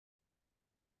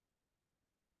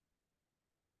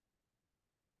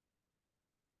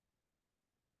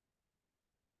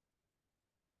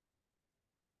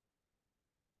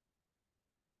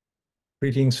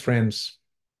Greetings, friends.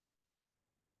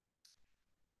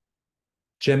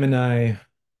 Gemini,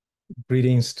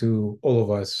 greetings to all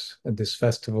of us at this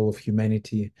festival of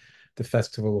humanity, the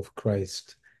festival of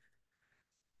Christ.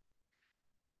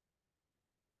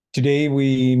 Today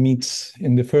we meet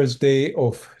in the first day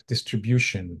of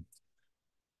distribution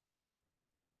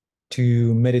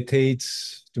to meditate,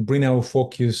 to bring our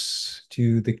focus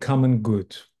to the common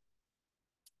good,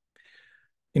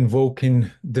 invoking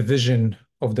the vision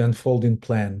of the unfolding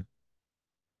plan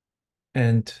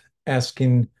and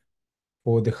asking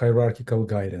for the hierarchical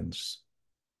guidance.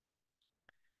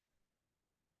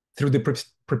 Through the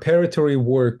preparatory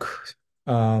work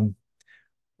of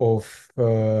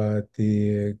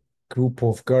the group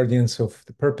of guardians of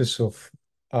the purpose of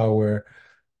our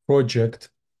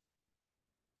project,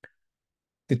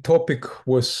 the topic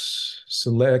was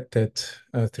selected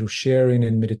through sharing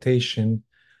and meditation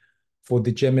for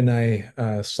the Gemini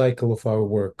cycle of our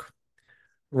work.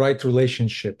 Right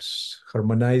relationships,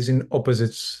 harmonizing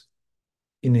opposites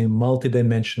in a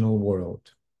multidimensional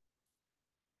world.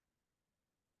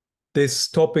 This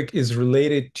topic is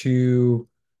related to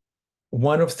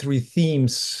one of three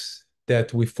themes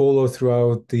that we follow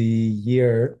throughout the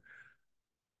year.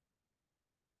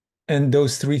 And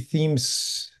those three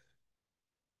themes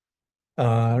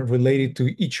are related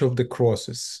to each of the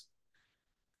crosses.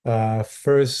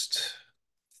 First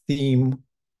theme,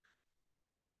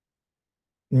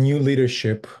 new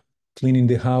leadership, cleaning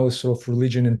the house of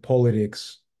religion and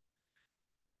politics.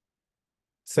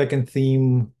 Second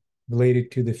theme,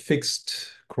 related to the fixed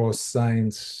cross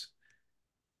signs,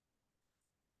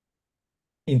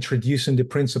 introducing the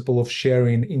principle of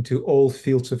sharing into all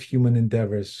fields of human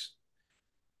endeavors.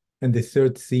 And the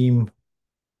third theme,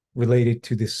 related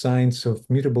to the signs of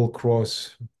mutable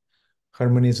cross,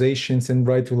 harmonizations and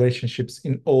right relationships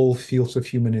in all fields of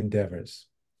human endeavors.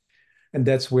 And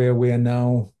that's where we are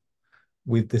now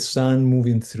with the sun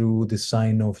moving through the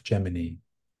sign of Gemini.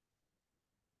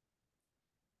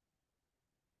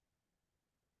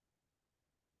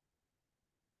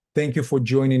 Thank you for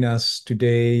joining us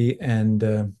today.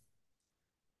 And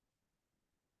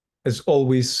as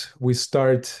always, we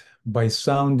start by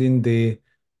sounding the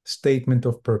statement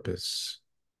of purpose.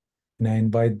 And I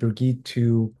invite Birgit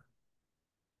to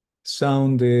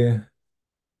sound the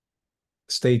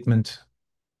statement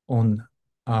on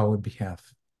our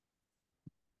behalf.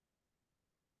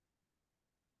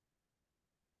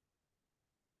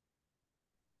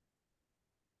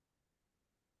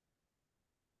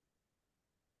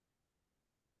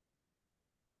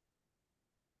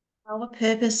 Our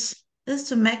purpose is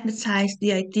to magnetize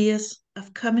the ideas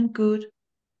of common good,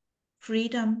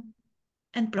 freedom,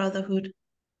 and brotherhood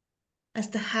as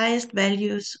the highest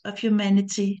values of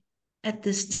humanity at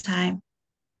this time.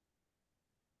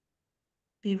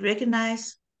 We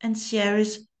recognize and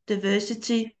cherish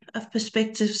diversity of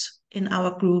perspectives in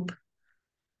our group,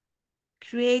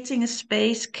 creating a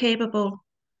space capable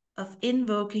of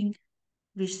invoking,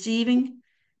 receiving,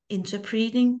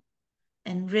 interpreting,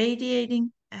 and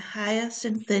radiating a higher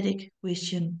synthetic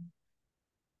vision.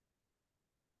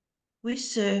 We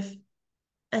serve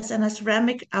as an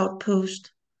ceramic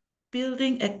outpost,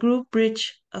 building a group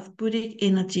bridge of Buddhic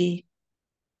energy.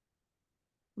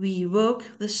 We evoke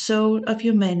the soul of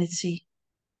humanity.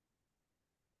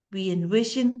 We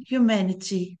envision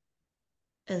humanity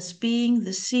as being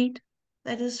the seed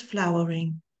that is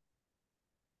flowering.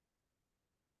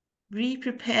 We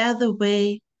prepare the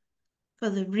way for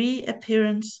the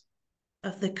reappearance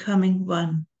of the coming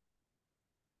one.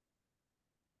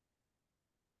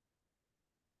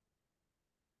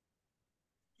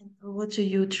 And over to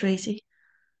you, Tracy.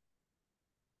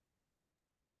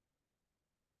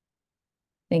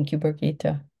 Thank you,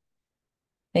 Birgitta.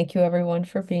 Thank you, everyone,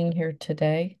 for being here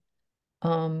today.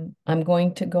 I'm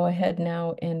going to go ahead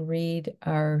now and read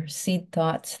our seed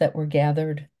thoughts that were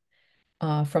gathered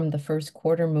from the first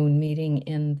quarter moon meeting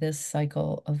in this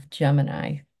cycle of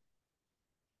Gemini.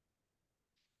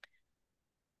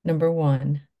 Number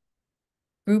 1,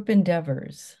 group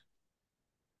endeavors,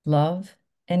 love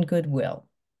and goodwill.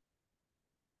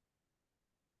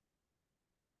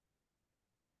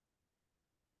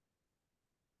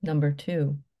 Number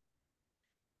 2,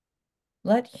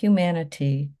 let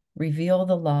humanity reveal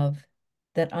the love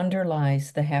that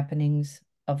underlies the happenings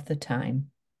of the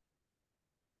time.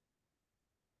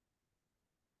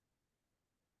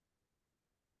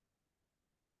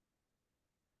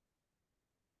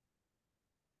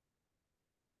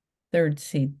 Third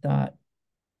seed thought,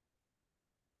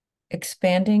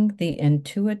 expanding the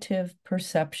intuitive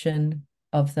perception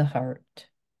of the heart.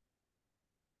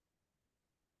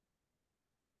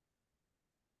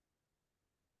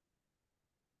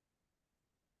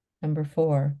 Number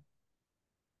 4,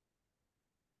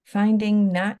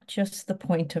 finding not just the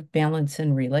point of balance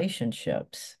in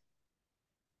relationships,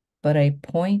 but a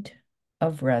point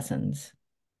of resonance.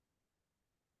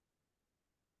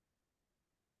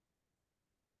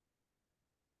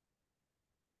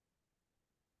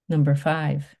 Number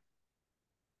 5,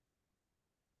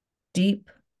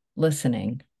 deep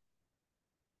listening.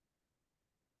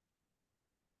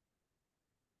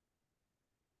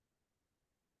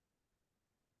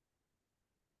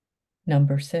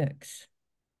 Number 6,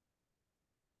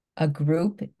 a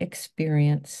group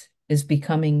experience is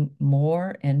becoming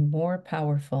more and more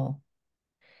powerful,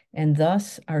 and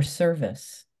thus our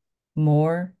service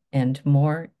more and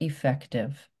more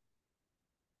effective.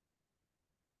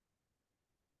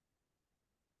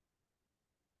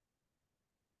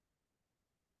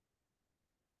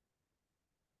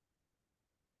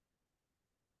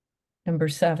 Number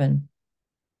 7,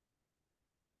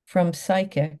 from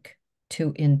psychic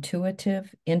to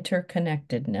intuitive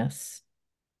interconnectedness,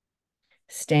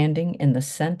 standing in the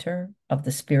center of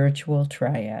the spiritual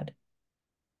triad.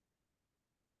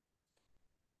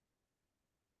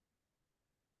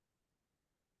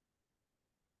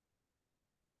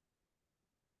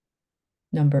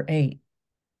 Number 8,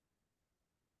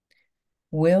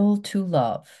 will to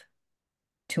love,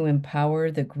 to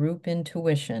empower the group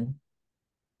intuition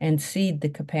and seed the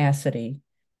capacity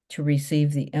to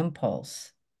receive the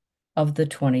impulse of the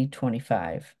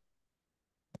 2025.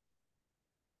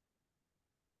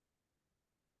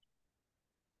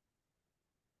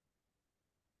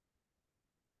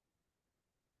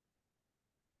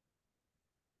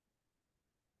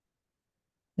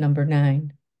 Number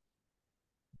 9,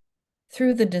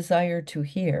 through the desire to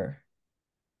hear,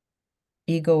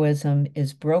 egoism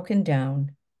is broken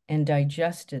down and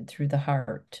digested through the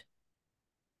heart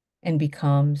and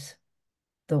becomes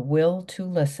the will to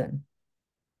listen,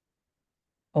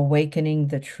 awakening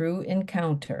the true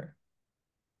encounter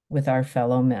with our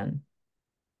fellow men.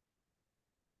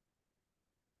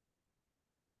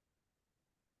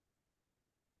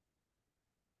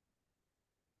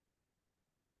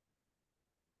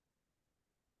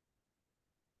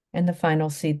 And the final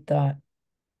seed thought.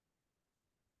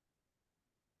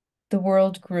 The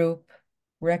world group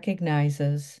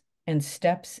recognizes and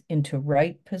steps into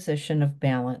right position of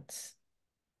balance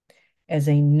as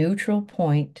a neutral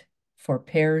point for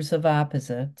pairs of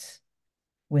opposites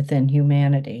within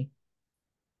humanity,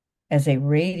 as a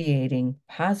radiating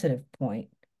positive point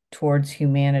towards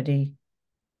humanity,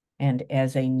 and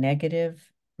as a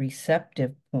negative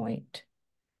receptive point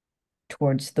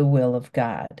towards the will of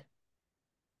God.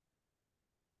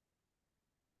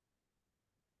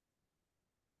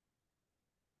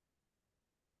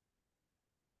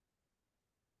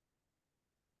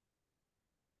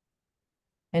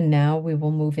 And now we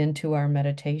will move into our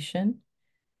meditation.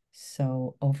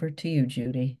 So over to you,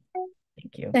 Judy.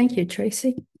 Thank you. Thank you,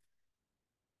 Tracy.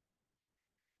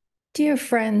 Dear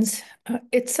friends,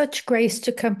 it's such grace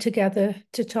to come together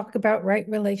to talk about right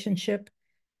relationship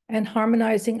and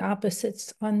harmonizing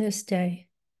opposites on this day,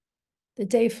 the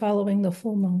day following the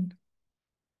full moon.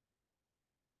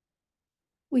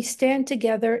 We stand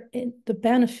together in the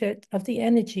benefit of the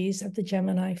energies of the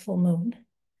Gemini full moon.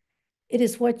 It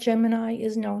is what Gemini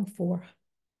is known for: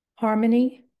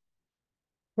 harmony,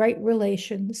 right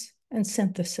relations, and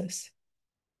synthesis.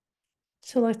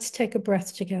 So let's take a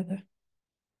breath together.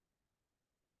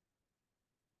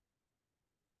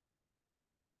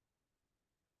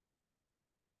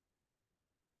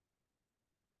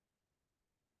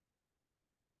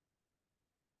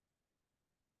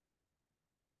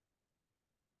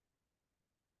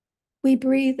 We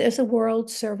breathe as a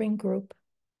world-serving group.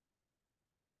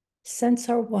 Sense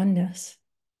our oneness.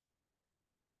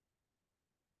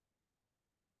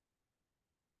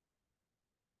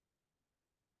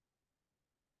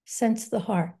 Sense the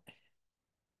heart.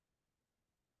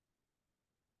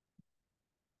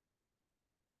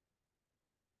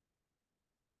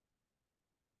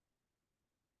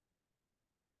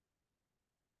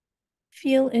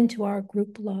 Feel into our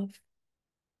group love.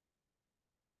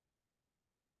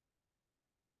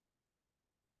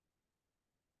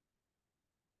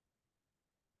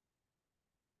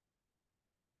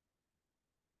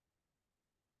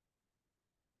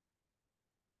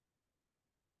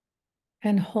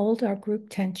 And hold our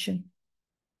group tension.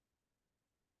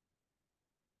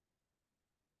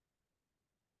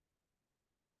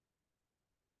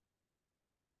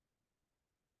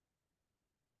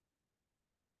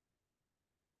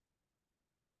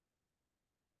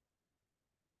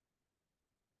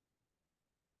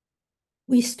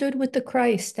 We stood with the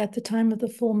Christ at the time of the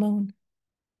full moon.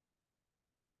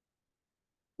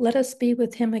 let us be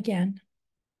with him again.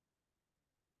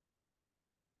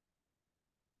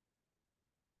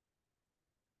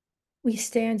 We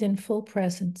stand in full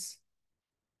presence.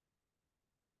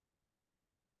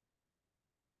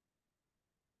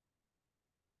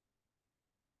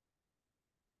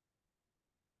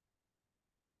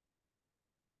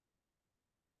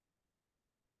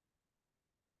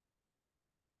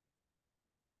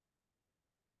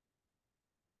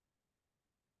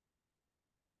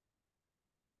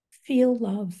 Feel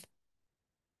love.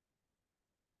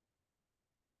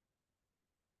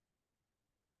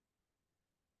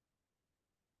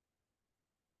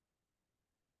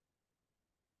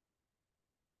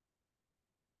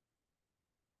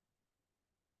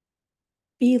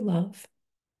 Be love.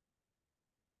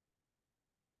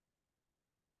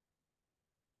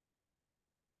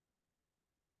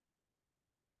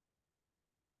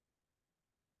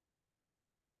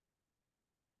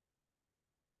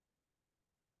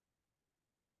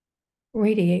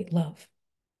 Radiate love.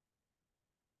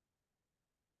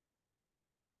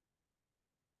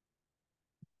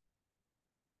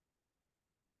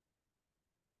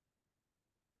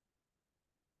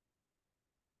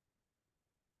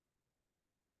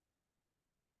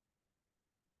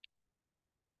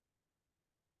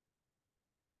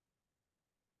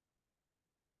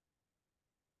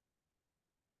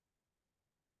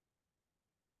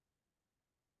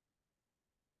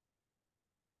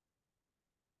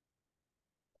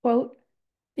 Quote,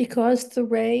 because the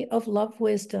ray of love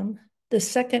wisdom, the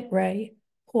second ray,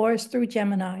 pours through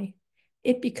Gemini,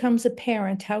 it becomes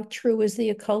apparent how true is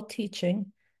the occult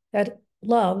teaching that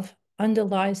love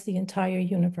underlies the entire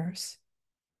universe.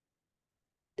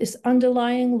 This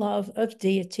underlying love of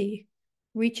deity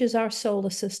reaches our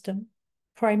solar system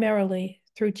primarily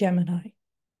through Gemini,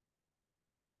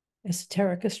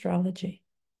 esoteric astrology.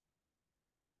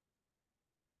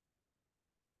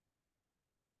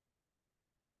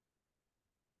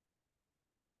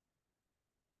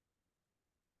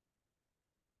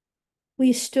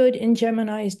 We stood in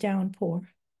Gemini's downpour.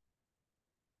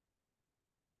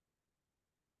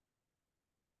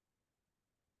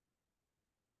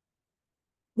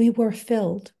 We were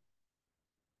filled.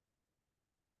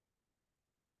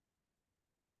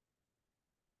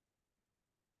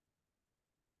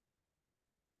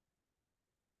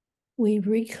 We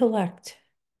recollect.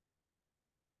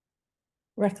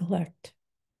 Recollect.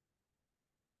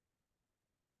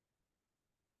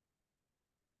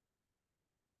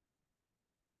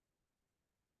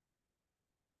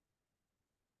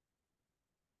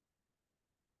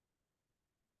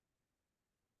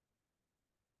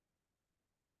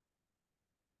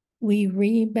 We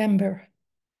remember.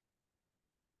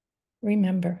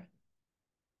 Remember.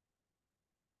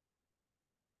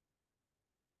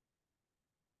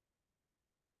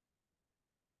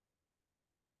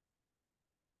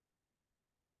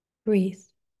 Breathe.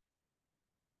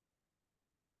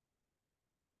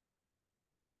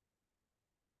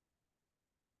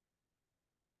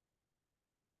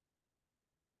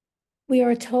 We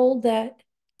are told that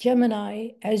Gemini,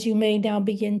 as you may now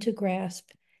begin to grasp,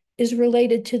 is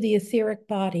related to the etheric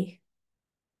body.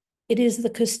 It is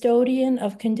the custodian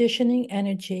of conditioning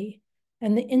energy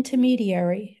and the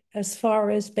intermediary, as far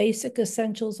as basic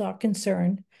essentials are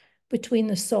concerned, between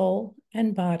the soul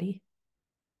and body.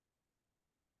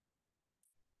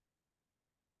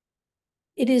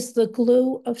 It is the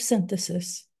glue of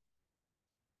synthesis.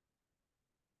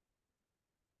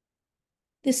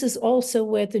 This is also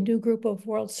where the new group of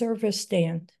world servers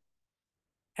stand,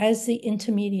 as the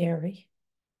intermediary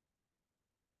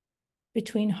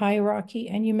between hierarchy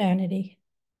and humanity,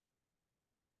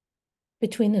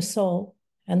 between the soul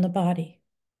and the body.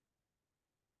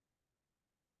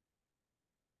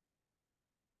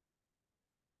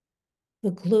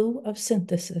 The glue of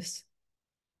synthesis.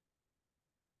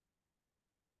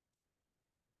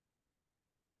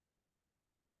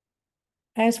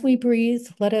 As we breathe,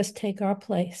 let us take our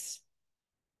place.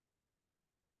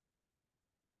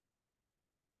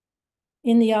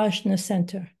 In the Ajna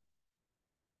Center.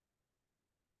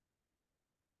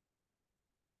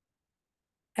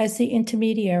 As the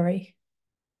intermediary.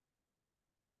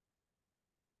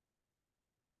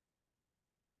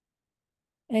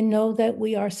 And know that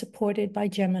we are supported by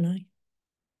Gemini.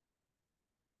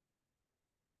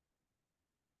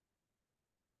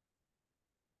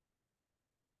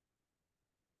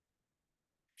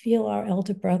 Feel our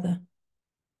elder brother.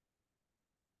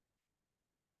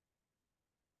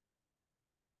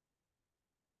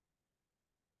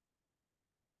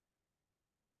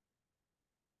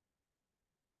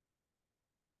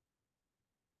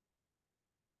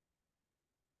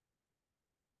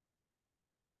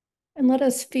 And let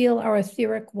us feel our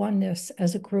etheric oneness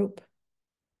as a group.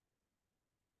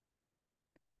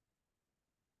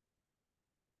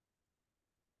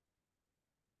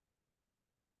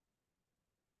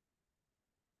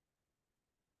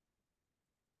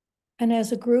 And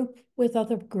as a group with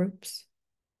other groups.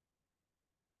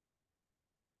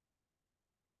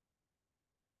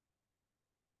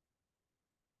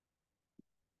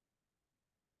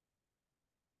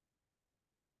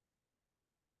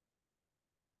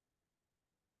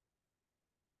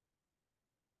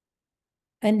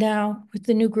 And now with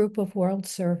the new group of world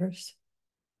servers.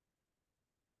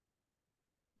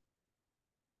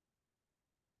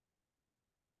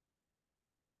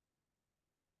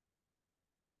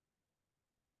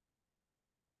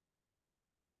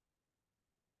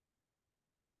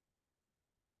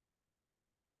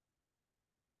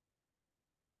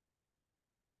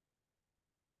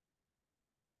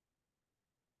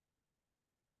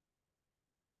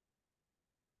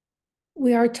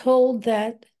 We are told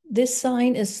that this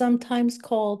sign is sometimes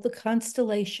called the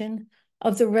constellation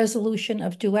of the resolution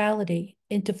of duality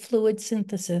into fluid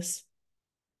synthesis,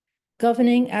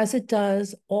 governing as it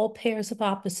does all pairs of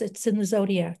opposites in the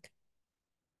zodiac.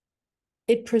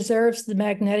 It preserves the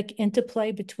magnetic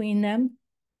interplay between them,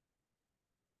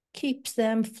 keeps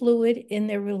them fluid in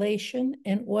their relation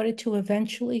in order to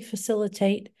eventually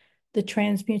facilitate the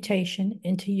transmutation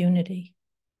into unity.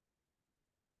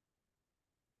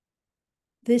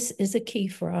 This is a key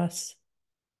for us.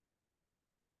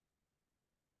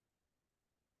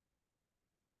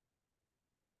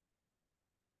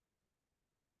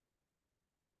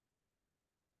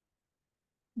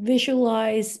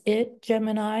 Visualize it,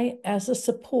 Gemini, as a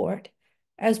support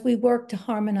as we work to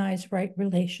harmonize right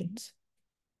relations.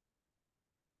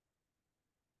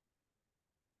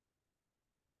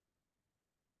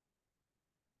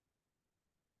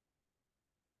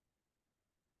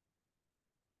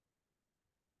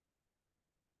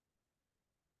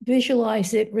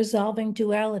 Visualize it resolving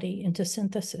duality into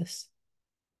synthesis.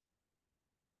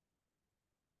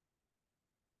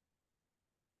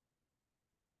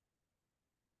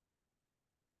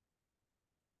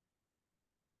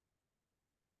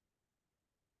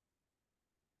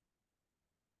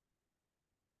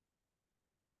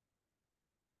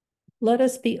 Let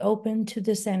us be open to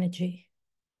this energy.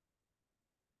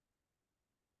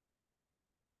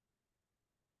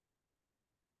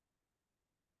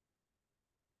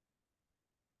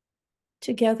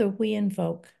 Together we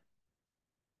invoke,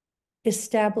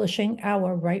 establishing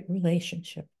our right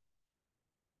relationship.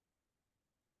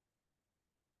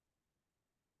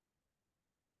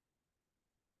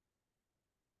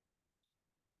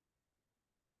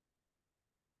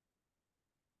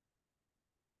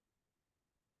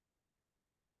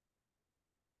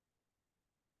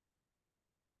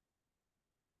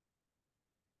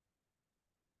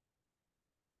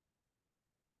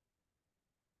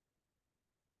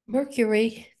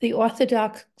 Mercury, the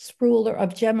orthodox ruler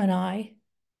of Gemini,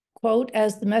 quote,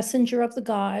 as the messenger of the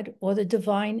god or the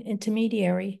divine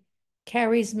intermediary,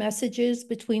 carries messages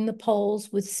between the poles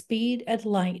with speed and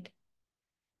light.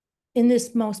 In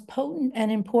this most potent and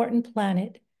important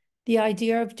planet, the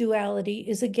idea of duality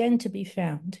is again to be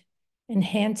found,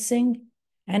 enhancing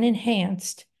and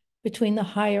enhanced between the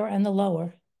higher and the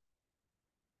lower,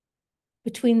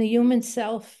 between the human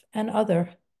self and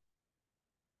other,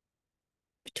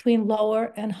 between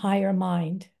lower and higher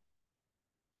mind,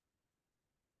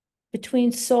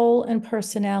 between soul and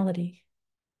personality,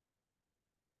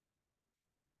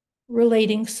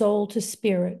 relating soul to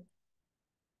spirit,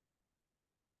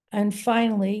 and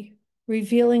finally,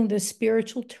 revealing the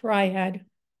spiritual triad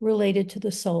related to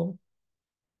the soul.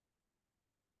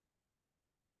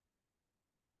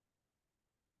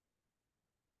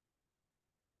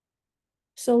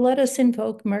 So let us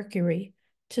invoke Mercury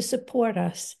to support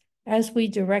us as we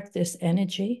direct this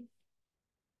energy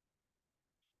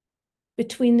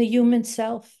between the human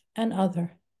self and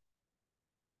other.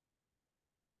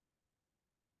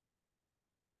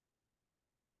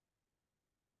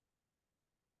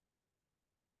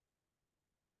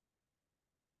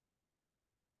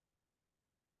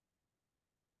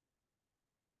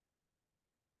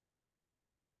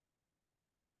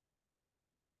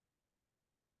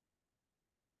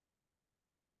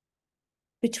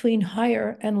 Between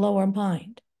higher and lower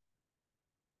mind.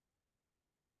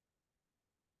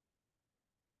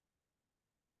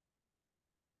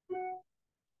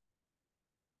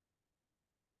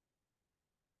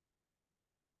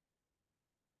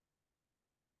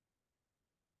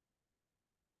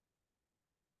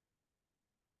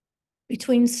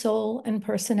 Between soul and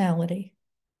personality.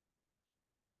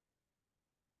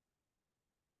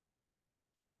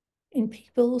 In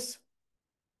people's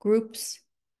groups,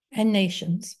 and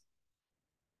nations.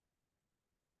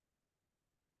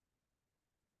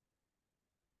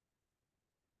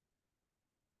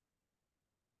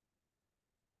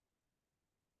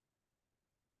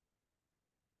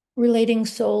 Relating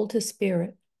soul to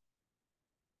spirit.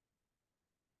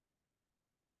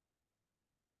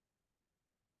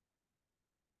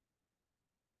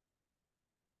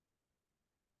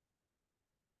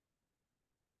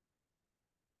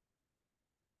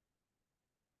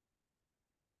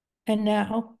 And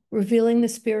now, revealing the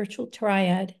spiritual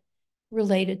triad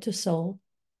related to soul.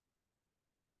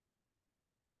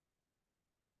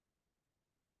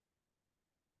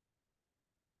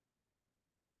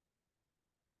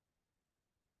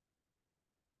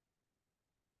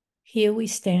 Here we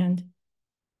stand.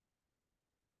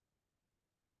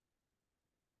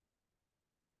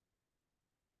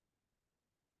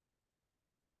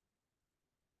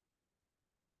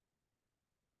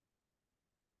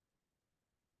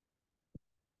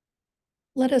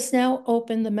 Let us now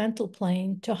open the mental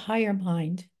plane to higher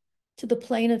mind, to the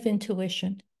plane of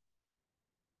intuition.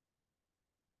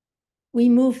 We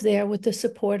move there with the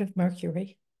support of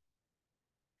Mercury.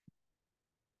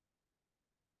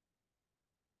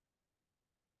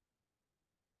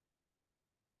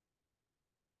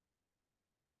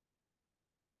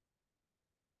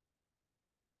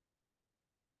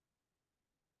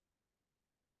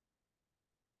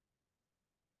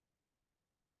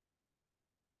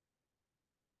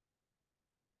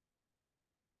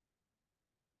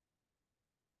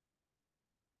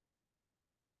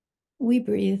 We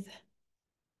breathe.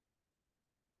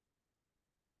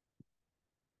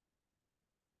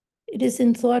 It is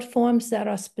in thought forms that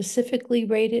are specifically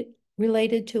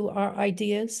related to our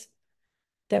ideas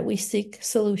that we seek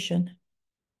solution.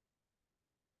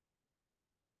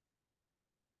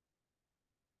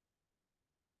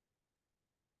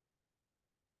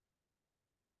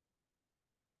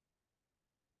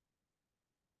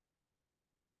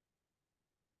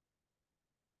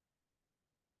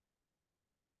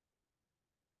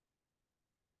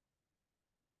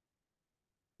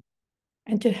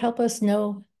 And to help us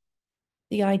know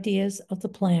the ideas of the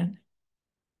plan.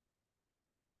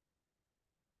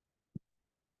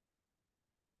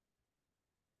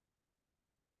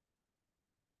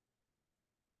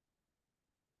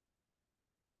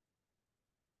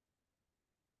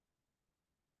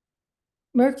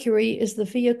 Mercury is the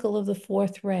vehicle of the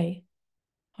fourth ray,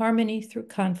 harmony through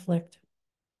conflict,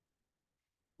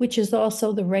 which is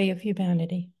also the ray of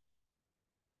humanity.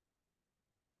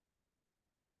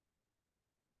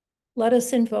 Let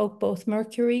us invoke both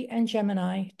Mercury and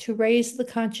Gemini to raise the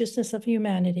consciousness of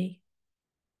humanity,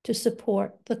 to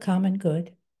support the common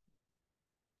good.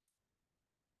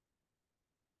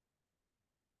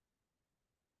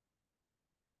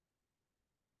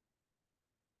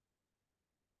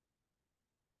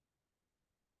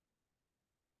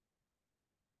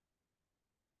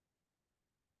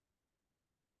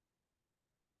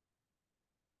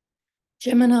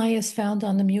 Gemini is found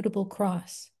on the mutable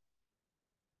cross.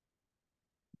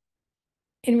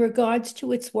 In regards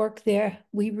to its work there,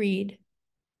 we read,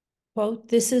 quote,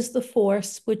 "This is the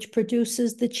force which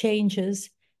produces the changes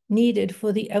needed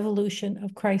for the evolution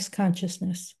of Christ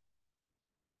consciousness."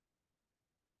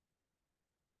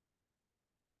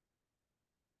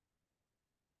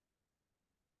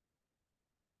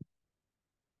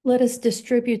 Let us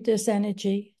distribute this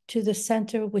energy to the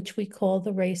center which we call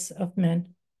the race of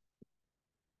men.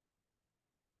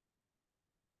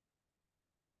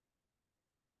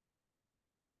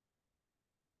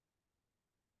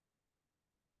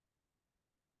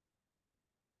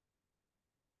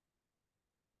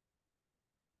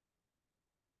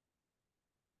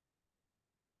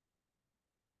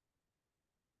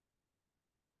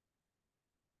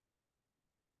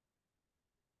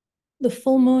 The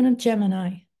full moon of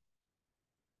Gemini,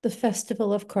 the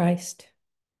festival of Christ.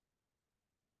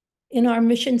 In our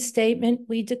mission statement,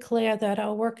 we declare that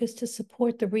our work is to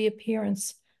support the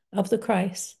reappearance of the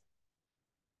Christ.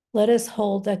 Let us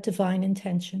hold that divine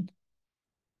intention.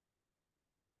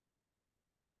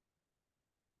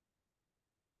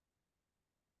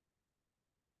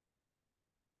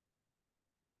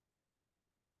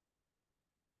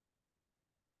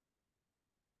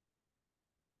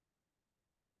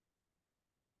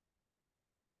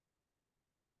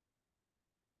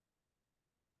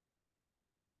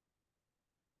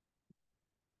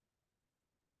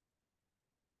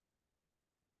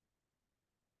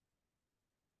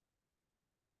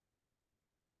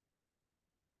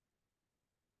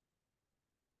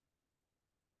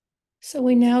 So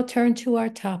we now turn to our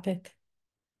topic,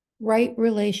 right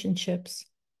relationships,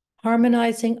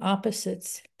 harmonizing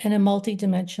opposites in a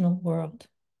multidimensional world.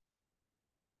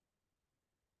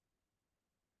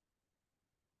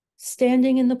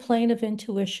 Standing in the plane of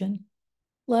intuition,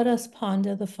 let us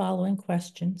ponder the following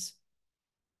questions.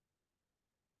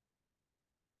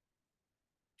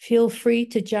 Feel free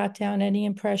to jot down any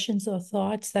impressions or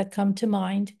thoughts that come to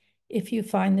mind if you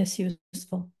find this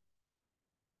useful.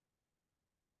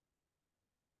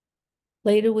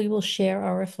 Later, we will share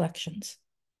our reflections.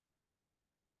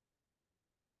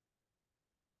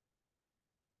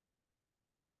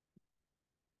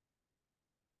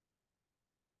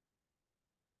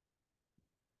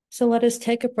 So let us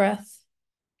take a breath.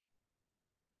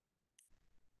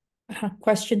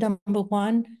 Question number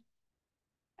 1.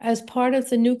 As part of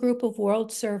the new group of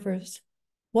world servers,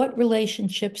 what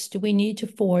relationships do we need to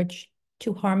forge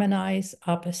to harmonize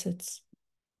opposites?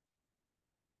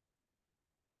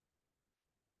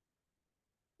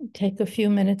 Take a few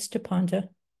minutes to ponder.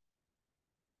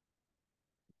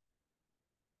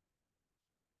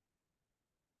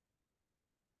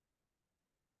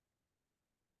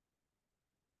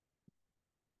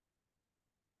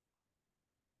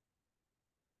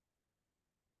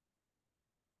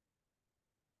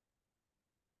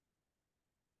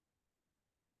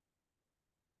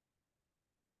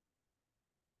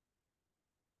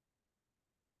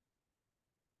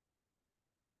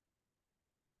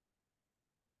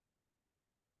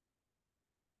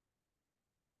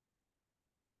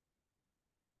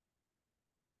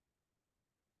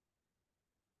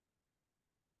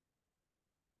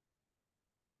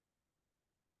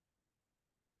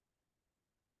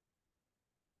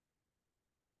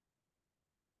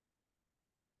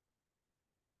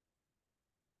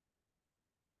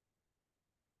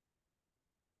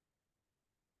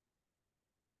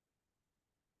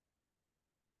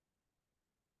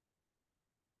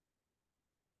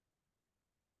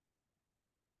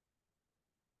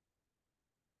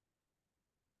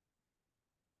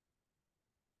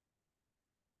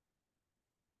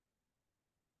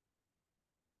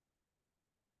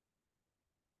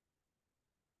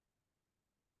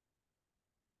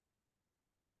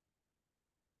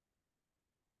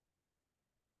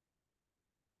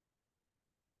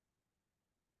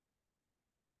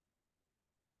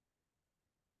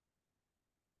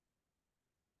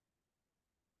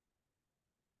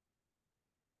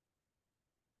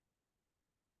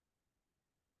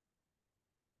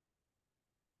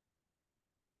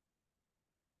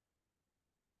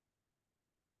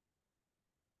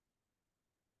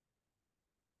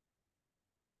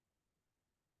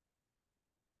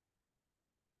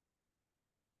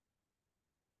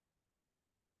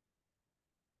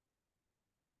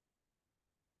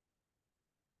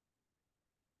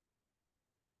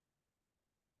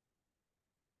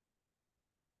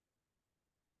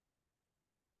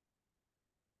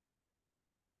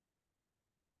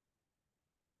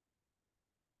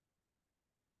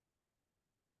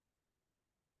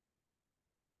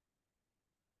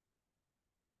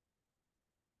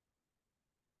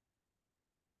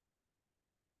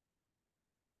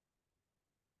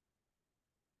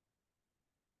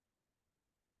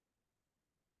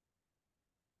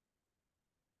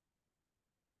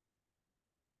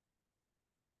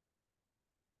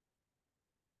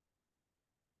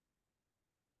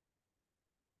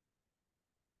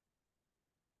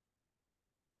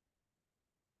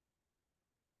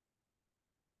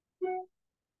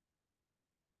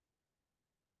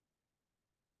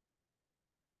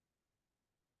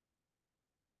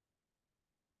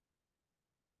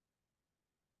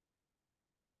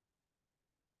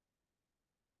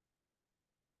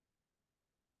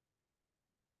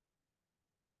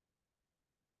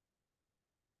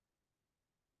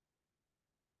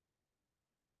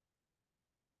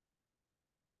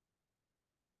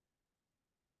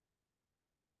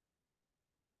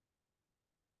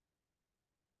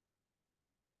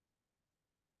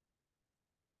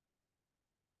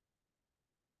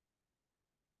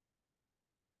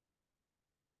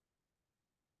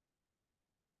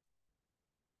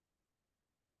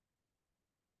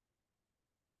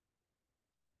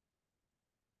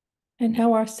 And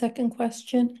now our second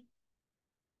question.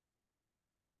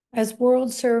 As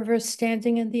world servers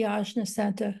standing in the Ajna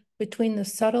Center between the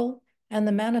subtle and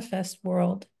the manifest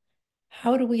world,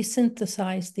 how do we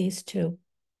synthesize these two?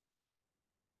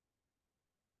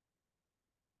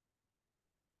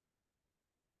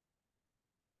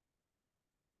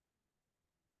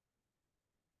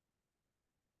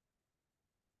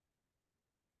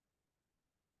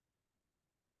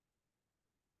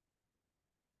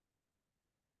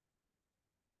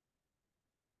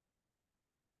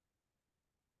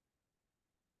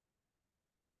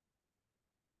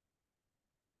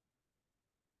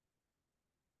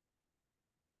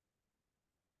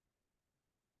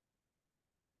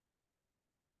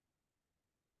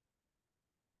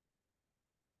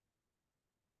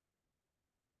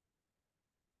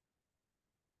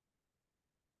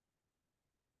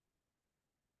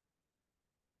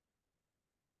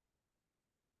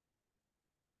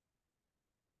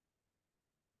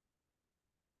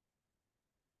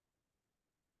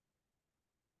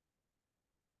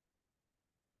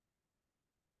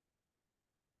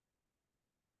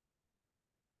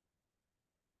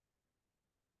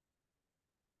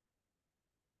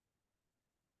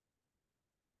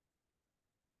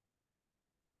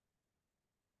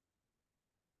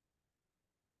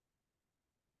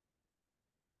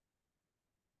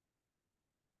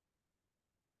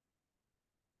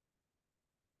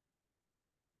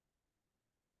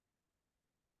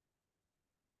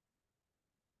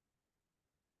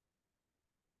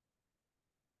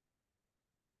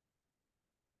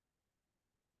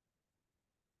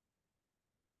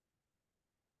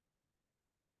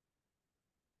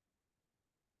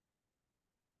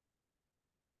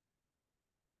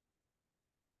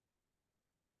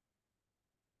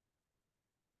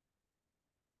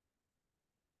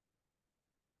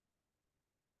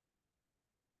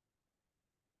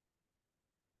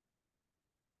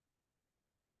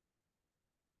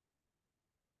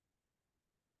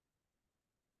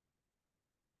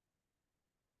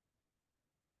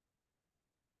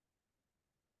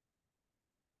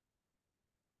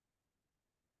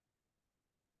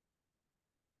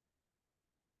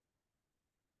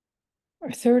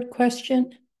 Our third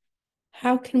question,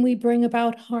 how can we bring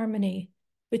about harmony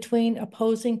between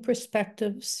opposing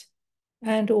perspectives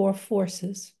and/or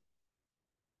forces?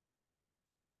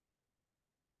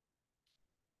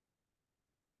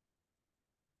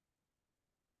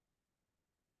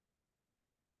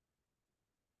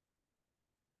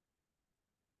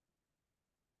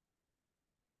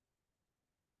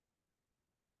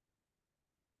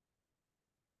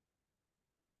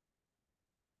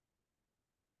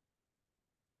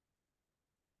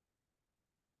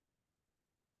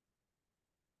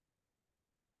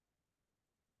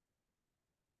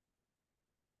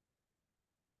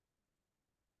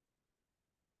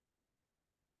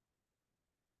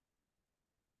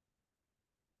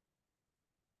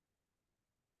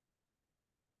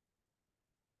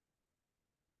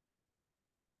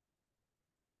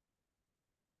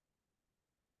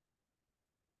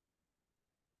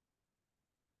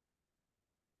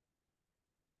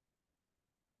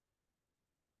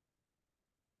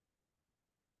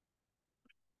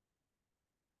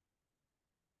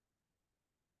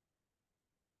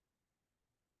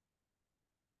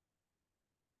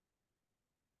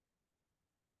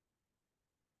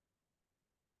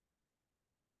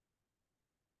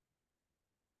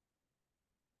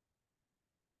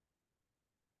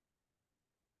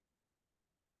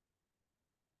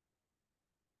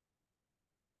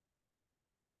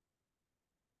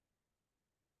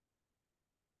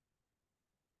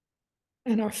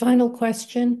 And our final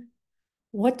question,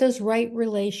 what does right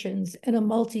relations in a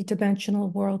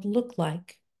multidimensional world look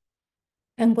like?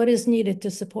 And what is needed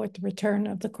to support the return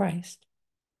of the Christ?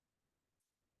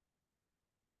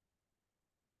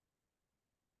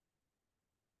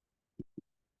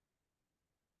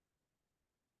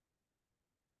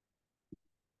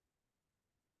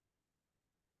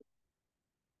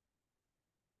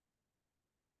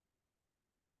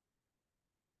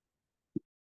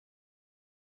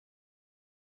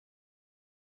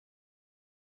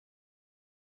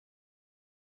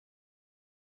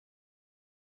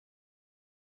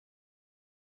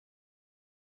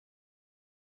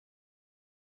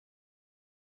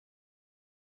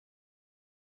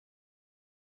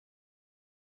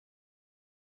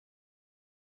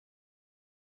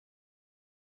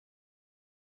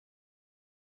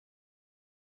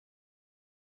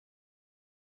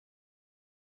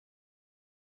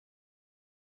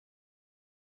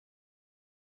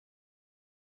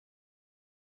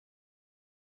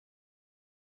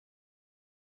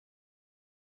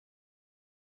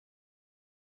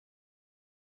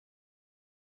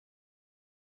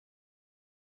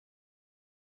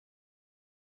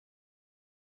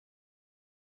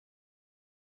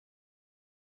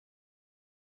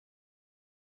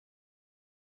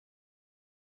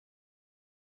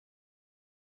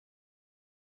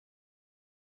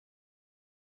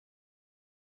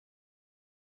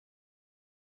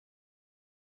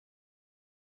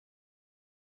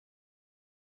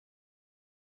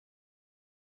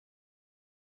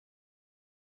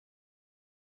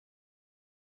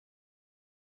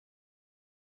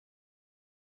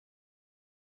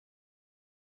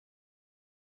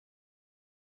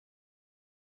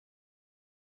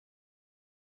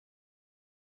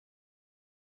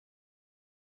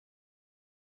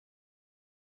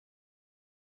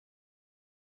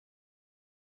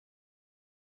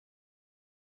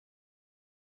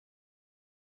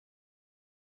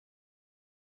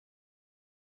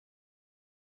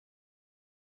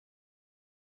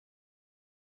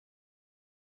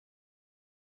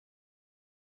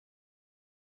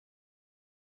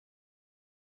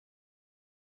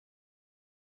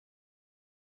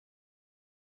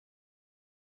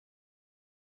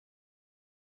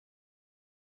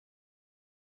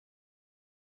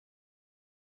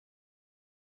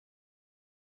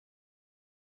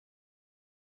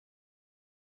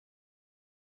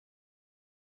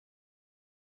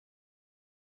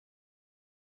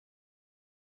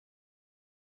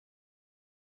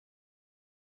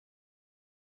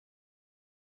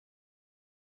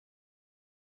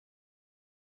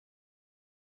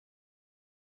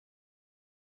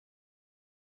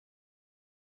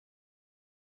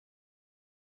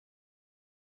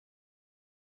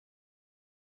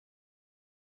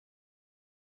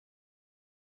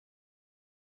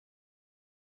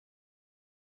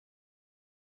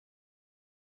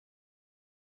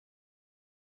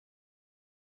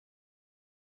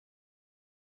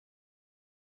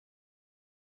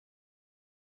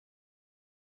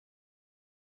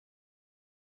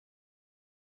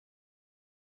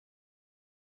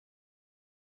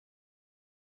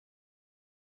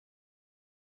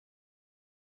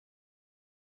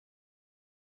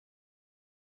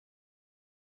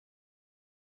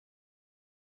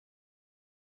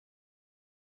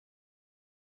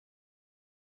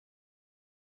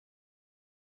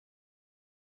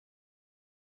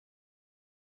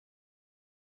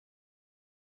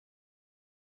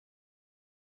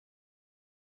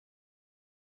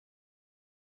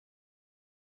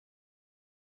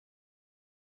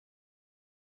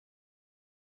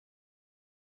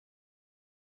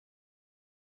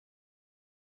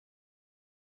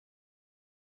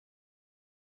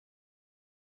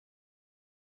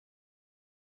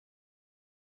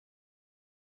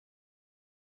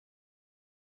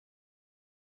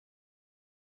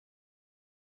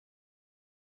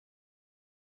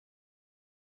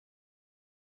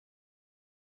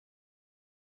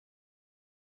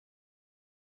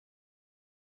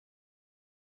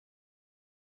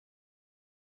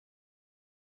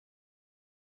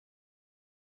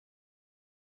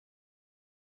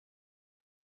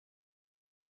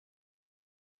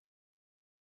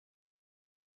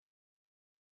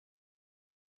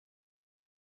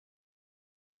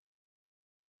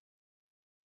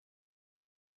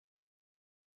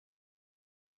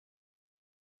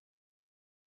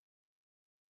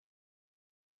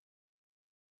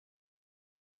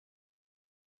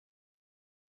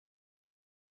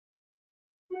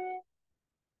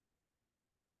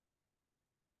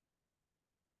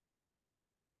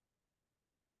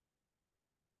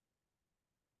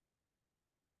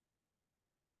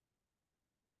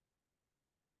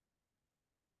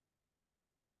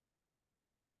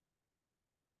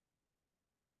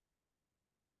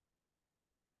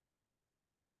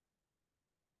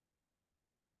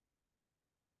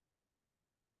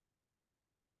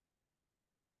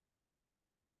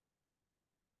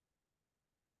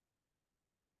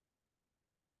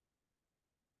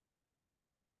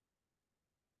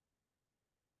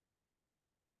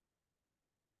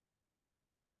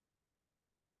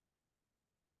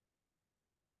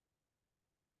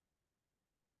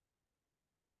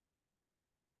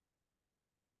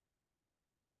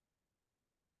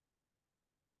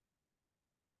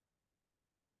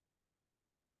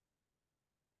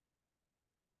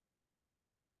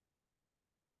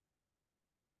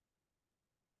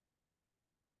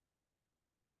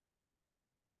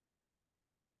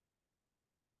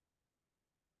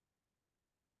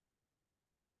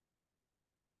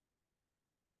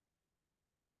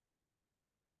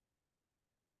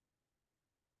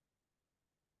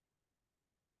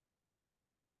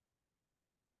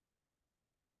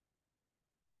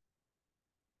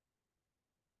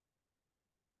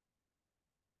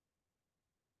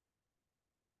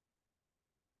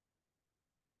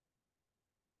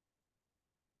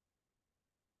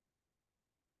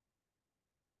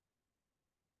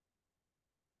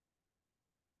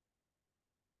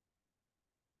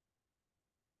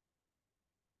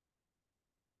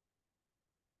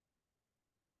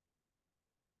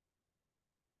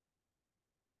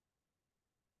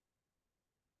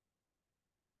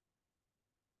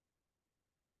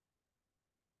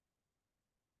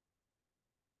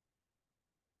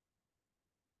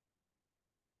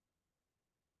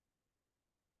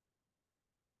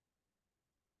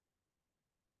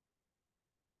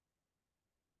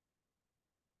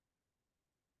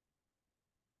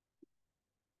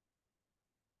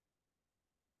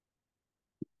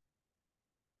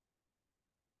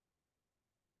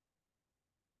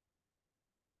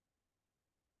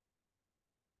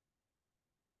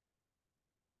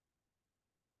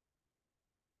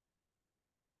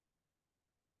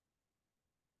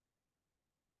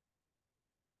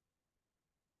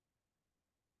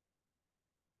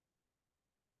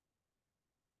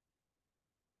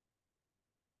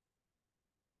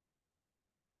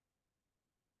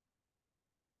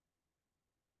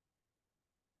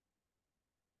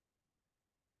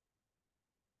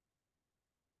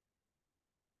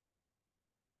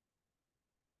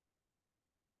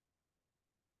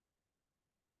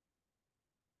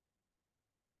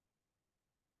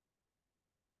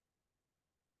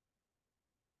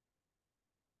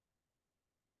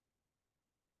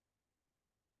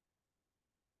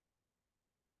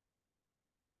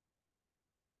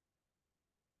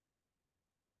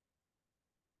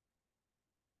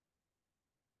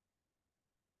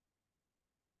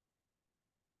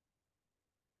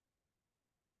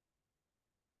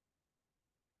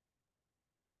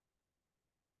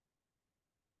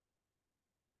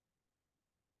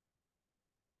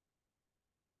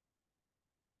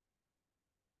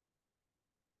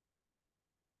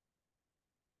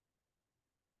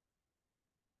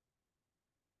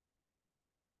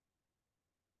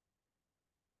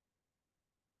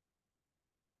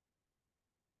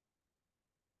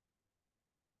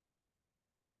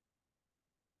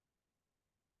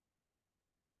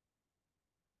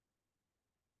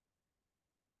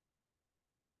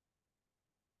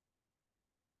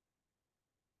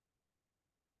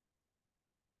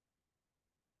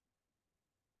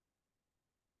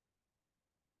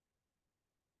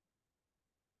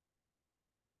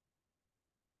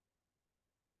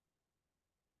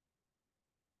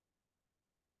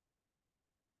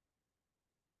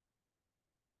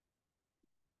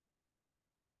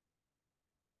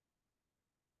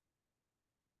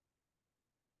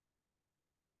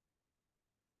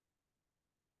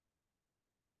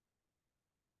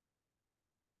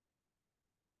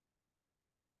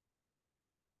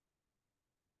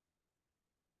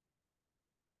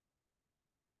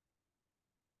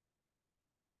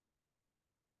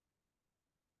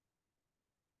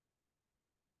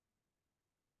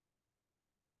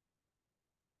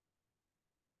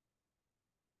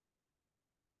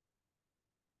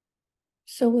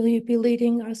 So will you be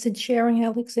leading us in sharing,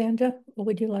 Alexander, or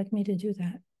would you like me to do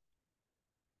that?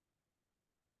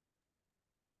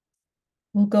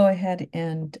 We'll go ahead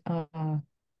and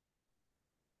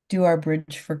do our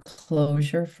bridge for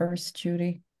closure first,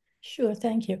 Judy. Sure,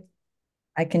 thank you.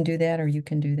 I can do that, or you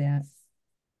can do that.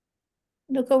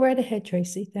 No, go right ahead,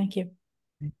 Tracy. Thank you.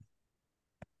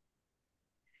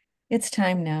 It's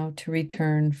time now to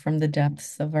return from the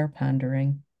depths of our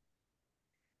pondering.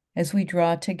 As we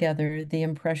draw together the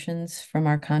impressions from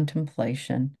our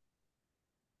contemplation,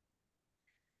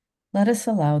 let us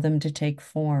allow them to take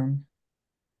form.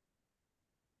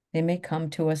 They may come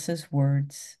to us as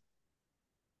words,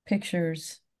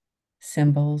 pictures,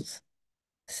 symbols,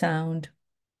 sound,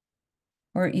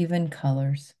 or even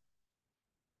colors.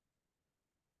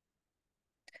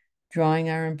 Drawing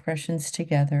our impressions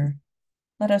together,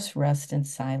 let us rest in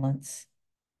silence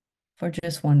for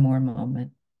just one more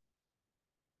moment.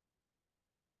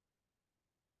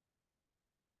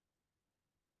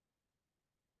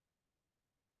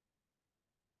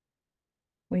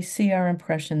 We see our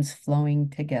impressions flowing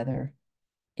together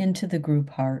into the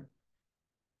group heart,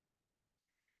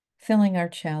 filling our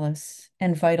chalice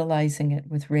and vitalizing it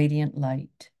with radiant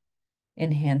light,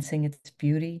 enhancing its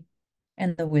beauty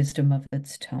and the wisdom of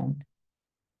its tone.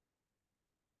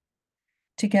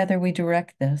 Together we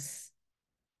direct this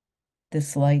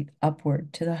light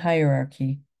upward to the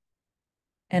hierarchy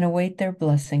and await their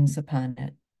blessings upon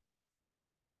it.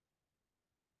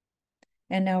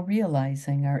 And now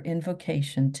realizing our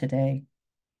invocation today,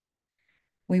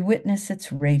 we witness its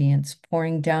radiance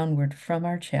pouring downward from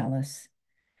our chalice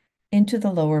into the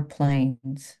lower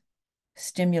planes,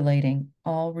 stimulating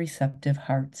all receptive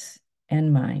hearts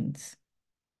and minds.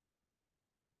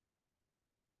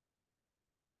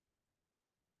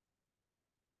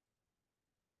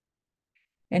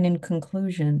 And in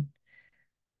conclusion,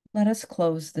 let us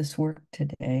close this work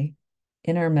today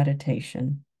in our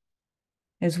meditation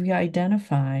as we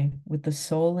identify with the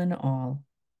soul in all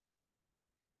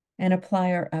and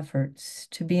apply our efforts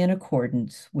to be in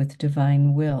accordance with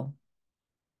divine will.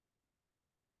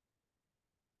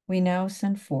 We now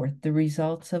send forth the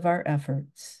results of our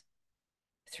efforts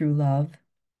through love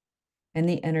and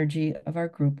the energy of our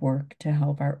group work to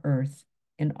help our earth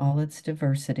in all its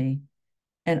diversity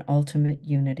and ultimate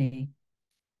unity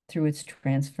through its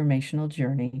transformational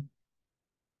journey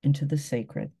into the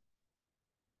sacred.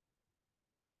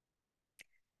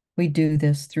 We do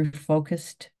this through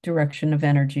focused direction of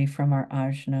energy from our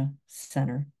ajna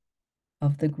center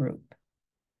of the group,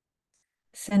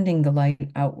 sending the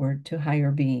light outward to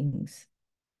higher beings,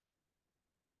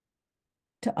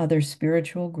 to other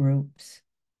spiritual groups,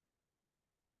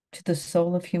 to the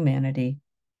soul of humanity,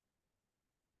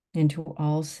 and to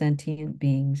all sentient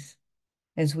beings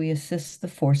as we assist the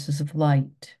forces of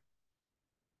light.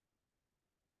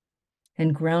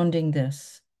 And grounding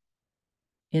this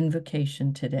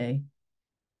invocation today,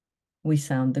 we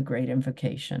sound the great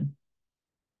invocation.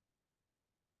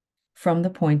 From the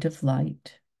point of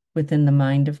light within the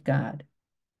mind of God,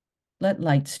 let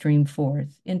light stream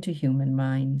forth into human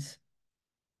minds.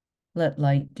 Let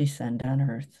light descend on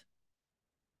earth.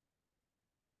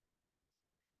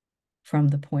 From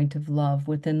the point of love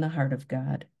within the heart of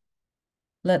God,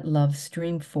 let love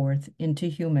stream forth into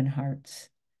human hearts.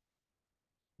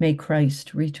 May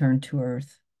Christ return to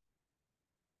earth.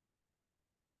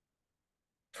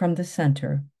 From the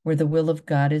center, where the will of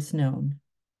God is known,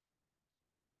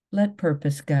 let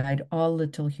purpose guide all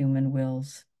little human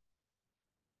wills,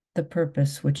 the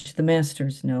purpose which the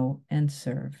masters know and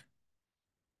serve.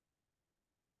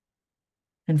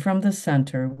 And from the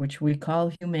center, which we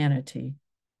call humanity,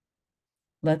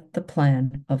 let the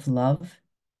plan of love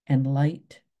and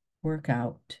light work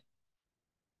out,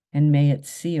 and may it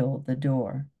seal the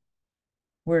door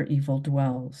where evil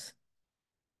dwells.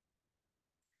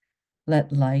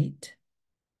 Let light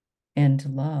and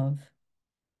love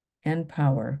and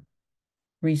power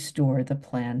restore the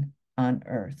plan on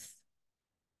earth.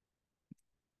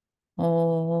 Om.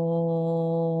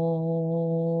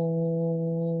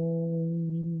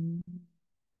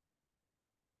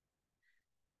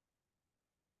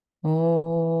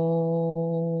 Om.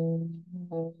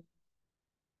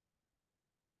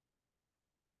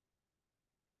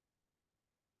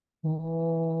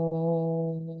 Om.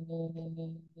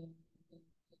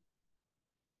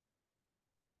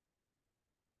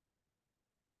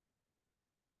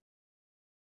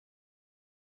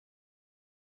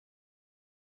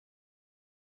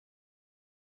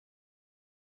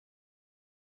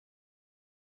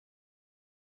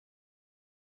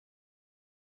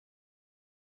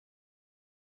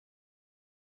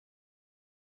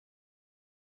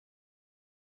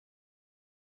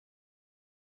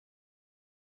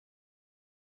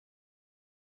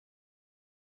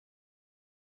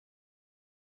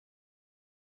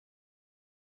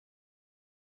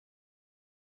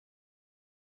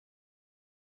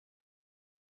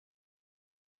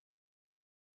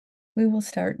 We will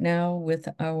start now with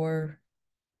our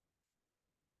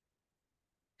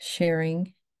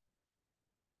sharing.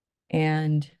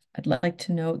 And I'd like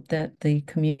to note that the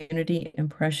Community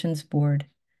Impressions Board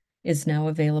is now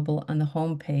available on the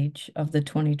homepage of the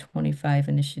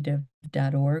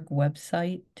 2025initiative.org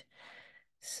website.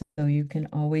 So you can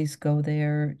always go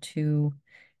there to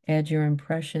add your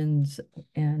impressions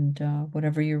and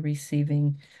whatever you're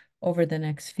receiving over the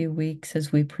next few weeks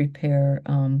as we prepare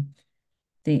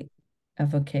the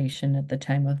evocation at the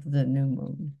time of the new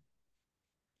moon.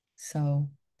 So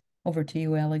over to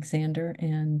you, Alexander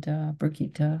and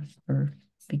Brigitte, for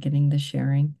beginning the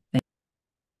sharing.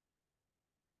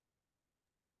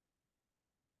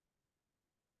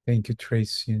 Thank you,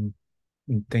 Tracy, and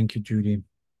thank you, Judy.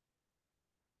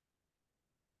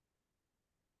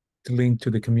 The link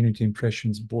to the Community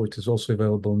Impressions Board is also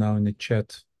available now in the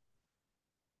chat.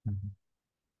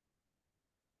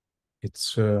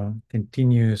 It's a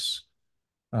continuous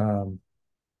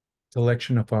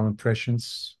selection of our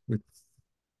impressions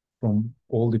from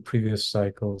all the previous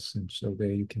cycles, and so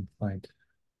there you can find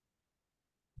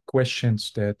questions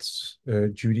that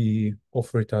Judy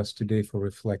offered us today for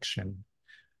reflection.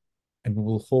 And we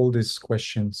will hold these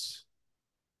questions,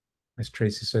 as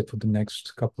Tracy said, for the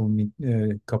next couple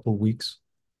weeks.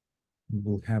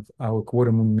 We'll have our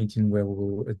quarter moon meeting where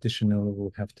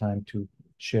we'll have time to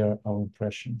share our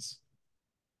impressions.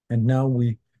 And now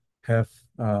we have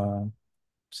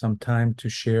some time to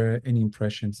share any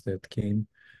impressions that came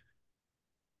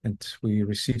and we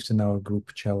received in our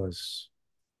group chalice.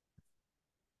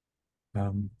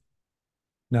 Now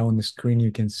on the screen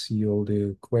you can see all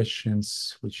the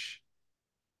questions which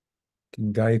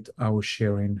can guide our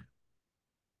sharing.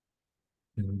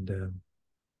 And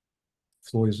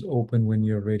floor is open. When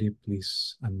you're ready,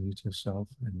 please unmute yourself,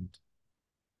 and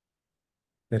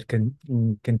that can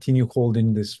continue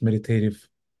holding this meditative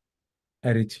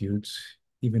attitude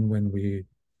even when we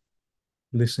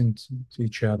listen to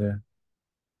each other,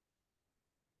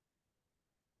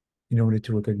 in order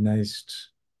to recognize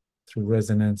through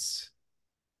resonance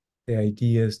the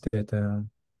ideas that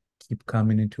keep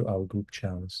coming into our group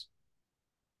chalice.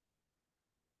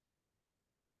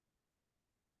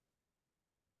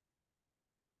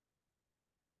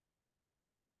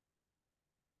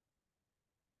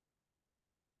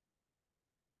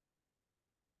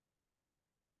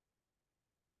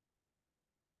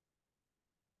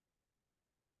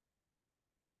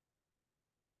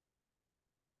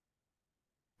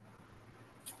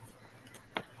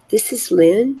 This is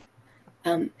Lynn.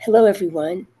 Hello,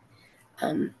 everyone.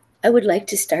 I would like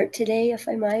to start today, if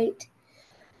I might.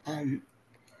 I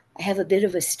have a bit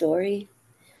of a story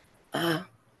that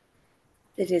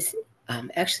is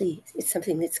actually, it's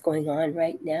something that's going on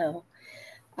right now.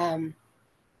 I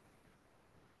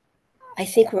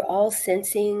think we're all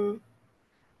sensing,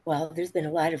 well, there's been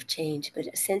a lot of change,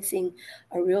 but sensing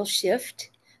a real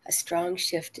shift, a strong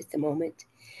shift at the moment.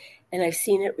 And I've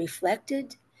seen it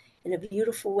reflected in a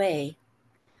beautiful way.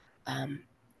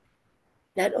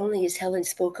 Not only as Helen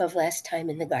spoke of last time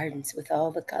in the gardens with all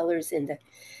the colors and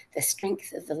the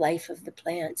strength of the life of the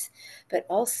plants, but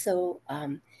also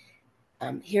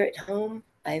here at home,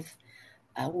 I've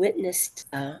witnessed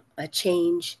a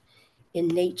change in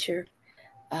nature.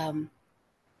 For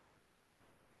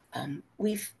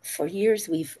years,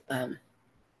 we've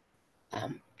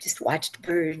just watched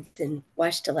birds and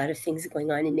watched a lot of things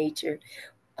going on in nature.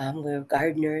 We're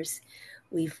gardeners.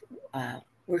 We've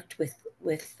worked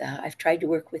I've tried to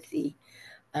work with the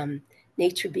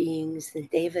nature beings and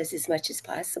devas as much as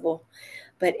possible.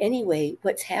 But anyway,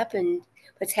 what's happening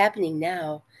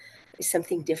now is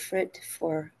something different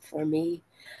for me.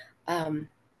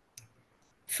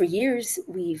 For years,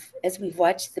 as we've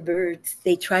watched the birds,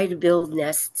 they try to build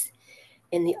nests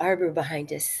in the arbor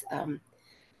behind us,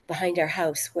 behind our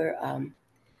house, where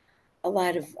a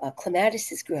lot of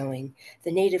clematis is growing,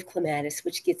 the native clematis,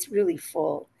 which gets really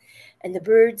full. And the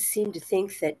birds seem to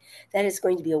think that that is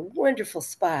going to be a wonderful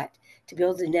spot to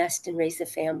build a nest and raise a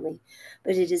family.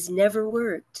 But it has never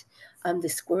worked. The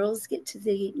squirrels get to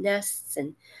the nests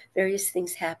and various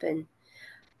things happen.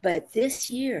 But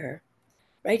this year,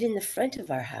 right in the front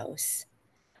of our house,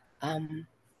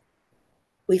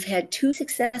 we've had 2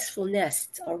 successful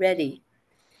nests already,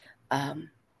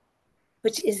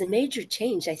 which is a major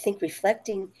change, I think,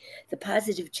 reflecting the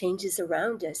positive changes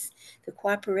around us, the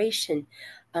cooperation.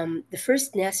 The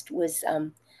first nest was, I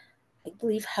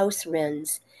believe, house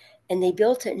wrens, and they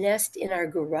built a nest in our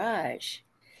garage.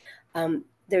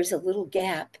 There's a little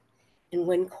gap in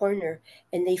one corner,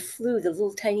 and the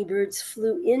little tiny birds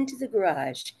flew into the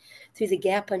garage through the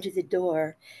gap under the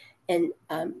door, and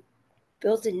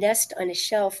built a nest on a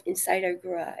shelf inside our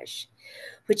garage,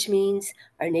 which means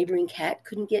our neighboring cat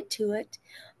couldn't get to it.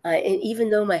 And even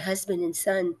though my husband and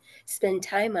son spend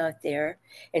time out there,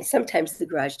 and sometimes the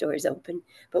garage door is open,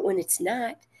 but when it's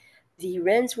not, the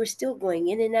wrens were still going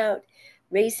in and out,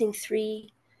 raising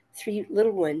three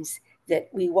little ones that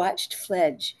we watched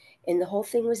fledge. And the whole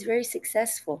thing was very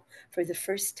successful for the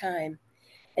first time.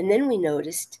 And then we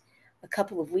noticed a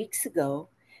couple of weeks ago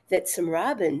that some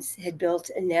robins had built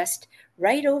a nest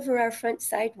right over our front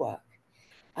sidewalk,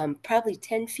 probably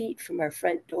 10 feet from our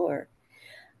front door,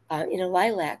 in a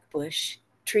lilac bush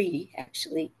tree,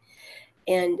 actually.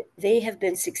 And they have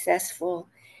been successful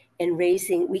in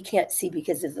raising, we can't see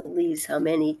because of the leaves how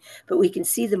many, but we can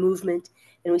see the movement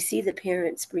and we see the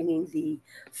parents bringing the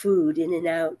food in and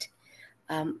out.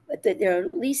 But there are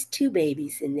at least 2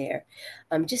 babies in there,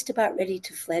 just about ready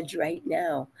to fledge right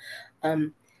now.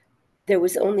 There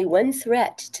was only one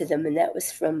threat to them, and that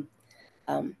was from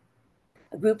a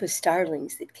group of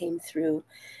starlings that came through,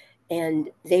 and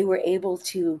they were able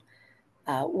to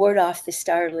ward off the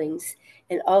starlings.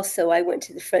 And also I went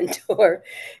to the front door,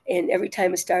 and every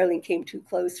time a starling came too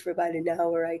close for about an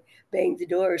hour, I banged the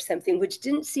door or something, which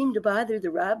didn't seem to bother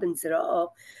the robins at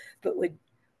all, but would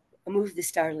move the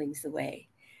starlings away.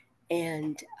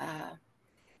 And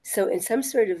so in some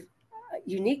sort of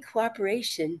unique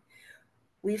cooperation,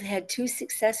 we've had 2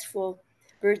 successful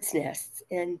bird's nests,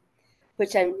 and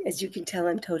which I'm, as you can tell,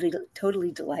 I'm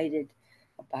totally delighted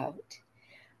about.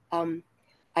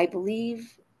 I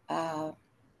believe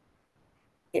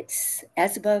it's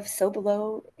as above, so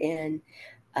below, and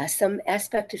some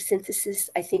aspect of synthesis.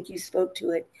 I think you spoke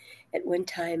to it at one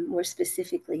time more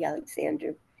specifically,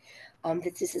 Alexander,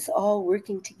 that this is all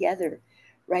working together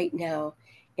right now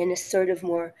in a sort of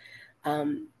more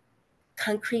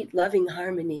concrete, loving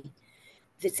harmony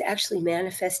that's actually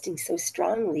manifesting so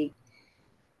strongly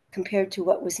compared to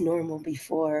what was normal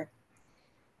before.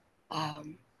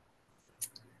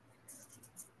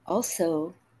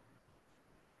 Also,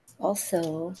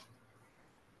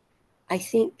 I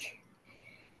think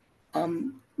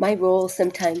my role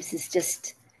sometimes is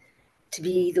just to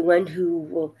be the one who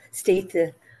will state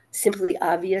the simply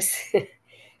obvious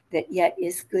that yet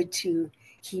is good to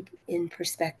keep in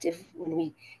perspective when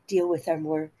we deal with our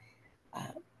more,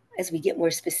 as we get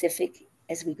more specific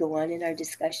as we go on in our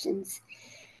discussions.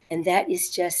 And that is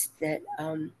just that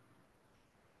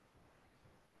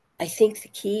I think the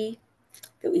key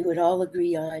that we would all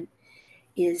agree on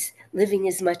is living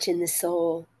as much in the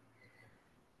soul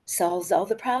solves all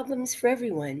the problems for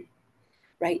everyone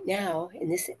right now in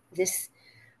this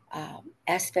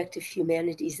aspect of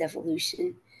humanity's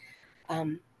evolution.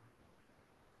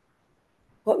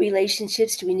 What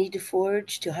relationships do we need to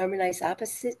forge to harmonize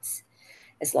opposites?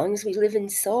 As long as we live in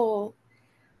soul,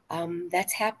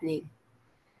 that's happening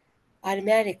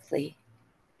automatically.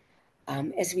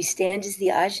 As we stand as the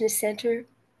ajna center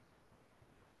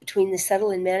between the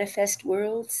subtle and manifest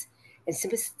worlds and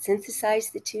synthesize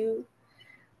the two,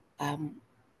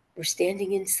 we're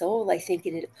standing in soul, I think,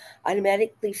 and it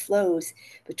automatically flows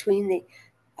between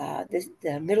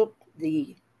the middle,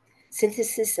 the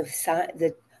synthesis of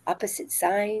the opposite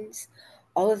signs,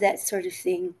 all of that sort of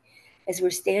thing, as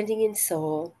we're standing in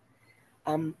soul,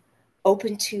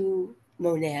 open to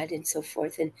monad and so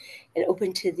forth, and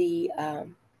open to the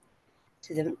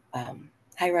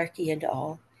hierarchy and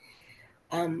all.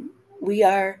 We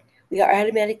are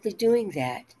automatically doing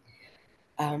that.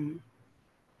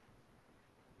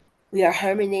 We are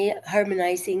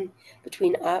harmonizing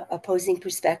between opposing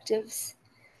perspectives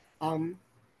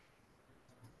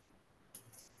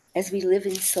as we live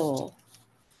in soul.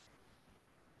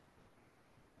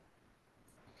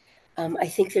 I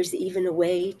think there's even a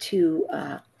way to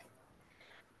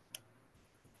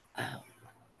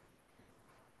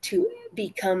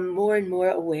become more and more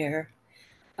aware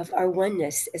of our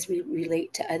oneness as we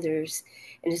relate to others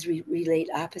and as we relate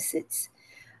opposites.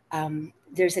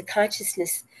 There's a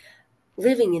consciousness,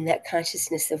 living in that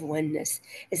consciousness of oneness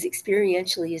as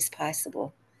experientially as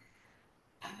possible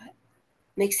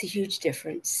makes a huge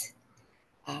difference.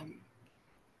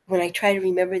 When I try to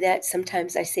remember that,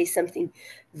 sometimes I say something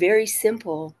very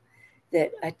simple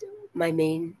that my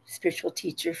main spiritual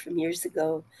teacher from years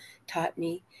ago taught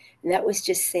me, and that was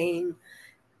just saying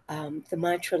the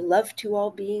mantra, love to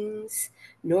all beings,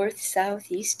 north,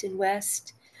 south, east, and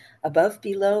west, above,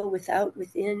 below, without,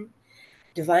 within,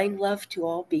 divine love to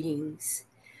all beings.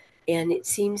 And it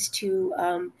seems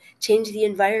to change the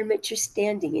environment you're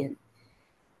standing in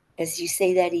as you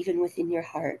say that even within your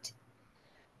heart.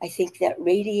 I think that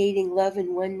radiating love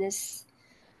and oneness,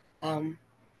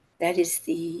 that is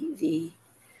the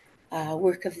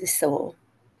work of the soul.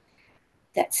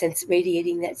 that sense,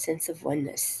 radiating that sense of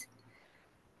oneness.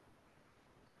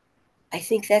 I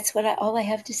think that's all I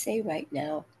have to say right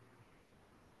now.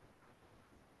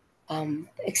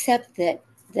 Except that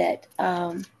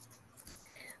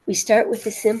we start with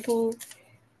the simple,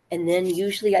 and then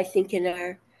usually I think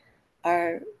in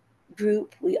our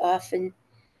group we often,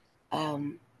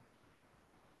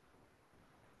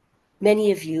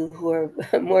 many of you who are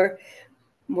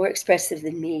more expressive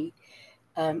than me,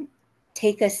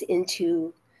 take us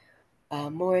into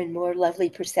more and more lovely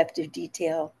perceptive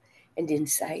detail and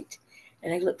insight.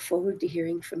 And I look forward to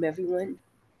hearing from everyone.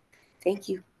 Thank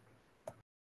you.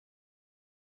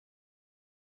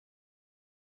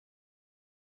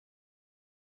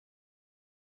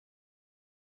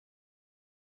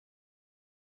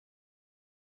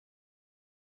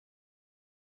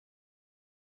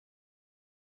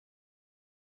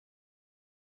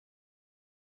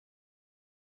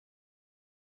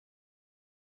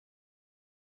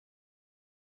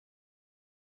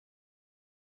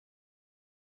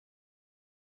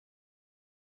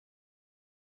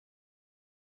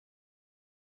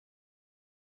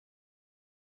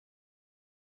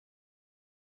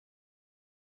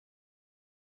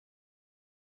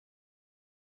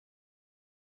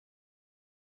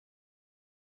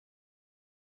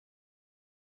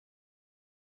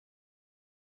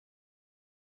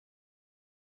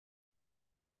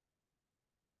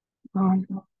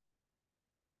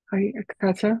 Hi,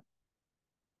 Katja.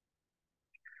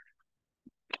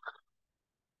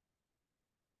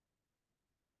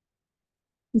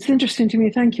 It's interesting to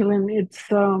me. Thank you, Lynn.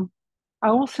 I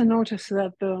also noticed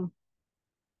that the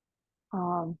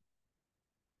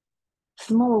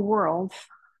smaller worlds,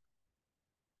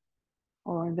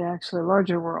 or the actually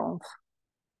larger worlds,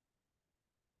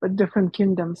 but different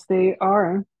kingdoms,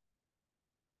 I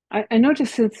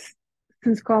noticed it's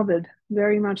since COVID,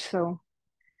 very much so.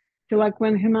 I feel like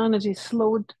when humanity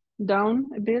slowed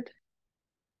down a bit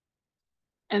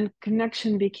and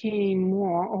connection became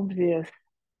more obvious,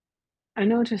 I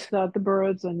noticed that the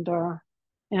birds and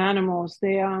animals,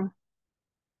 they are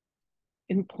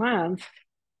in plants,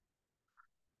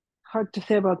 hard to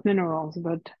say about minerals,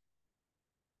 but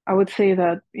I would say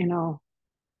that,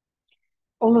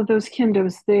 all of those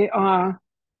kingdoms, they are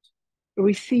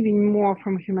receiving more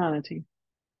from humanity.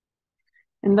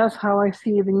 And that's how I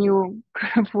see the new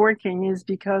group working, is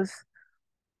because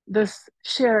this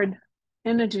shared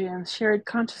energy and shared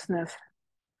consciousness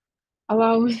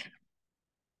allows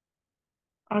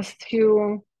us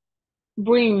to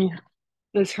bring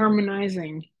this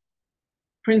harmonizing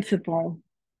principle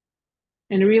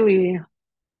and really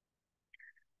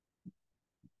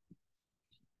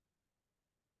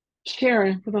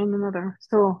share with one another.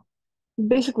 So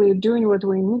basically doing what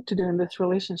we need to do in this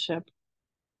relationship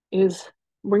is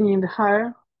bringing the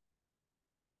higher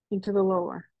into the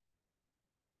lower.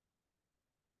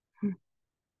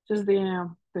 Just the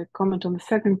comment on the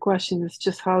second question is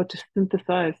just how to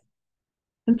synthesize.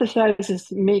 Synthesize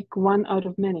is make one out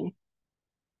of many.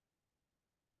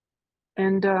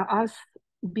 And us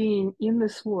being in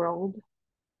this world,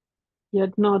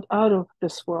 yet not out of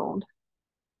this world,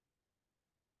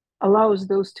 allows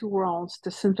those two worlds to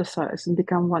synthesize and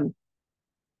become one.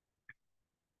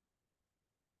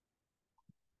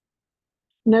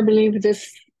 And I believe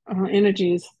this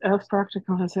energy is as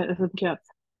practical as it gets.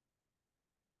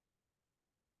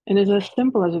 And it's as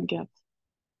simple as it gets.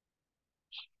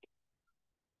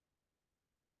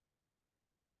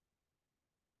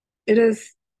 It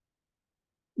is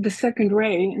the second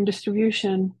ray in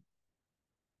distribution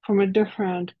from a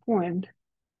different point,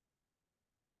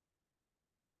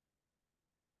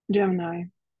 Gemini,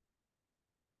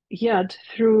 yet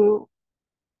through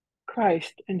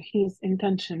Christ and his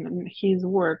intention and his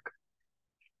work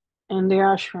and the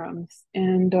ashrams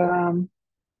and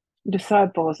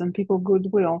disciples and people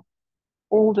goodwill,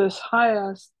 all this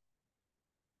highest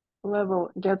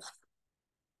level gets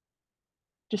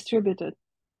distributed.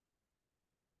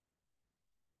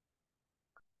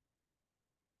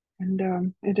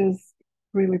 And it is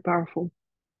really powerful.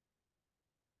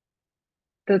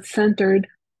 That centered,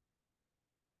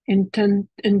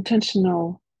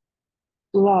 intentional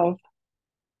love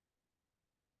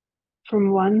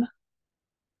from one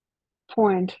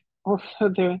point of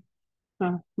the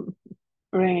uh,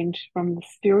 range, from the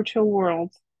spiritual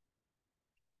world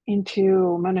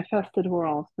into manifested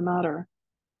worlds, the matter,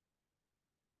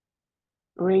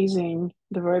 raising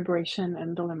the vibration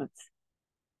and the limits.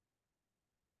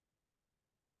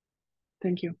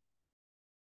 Thank you.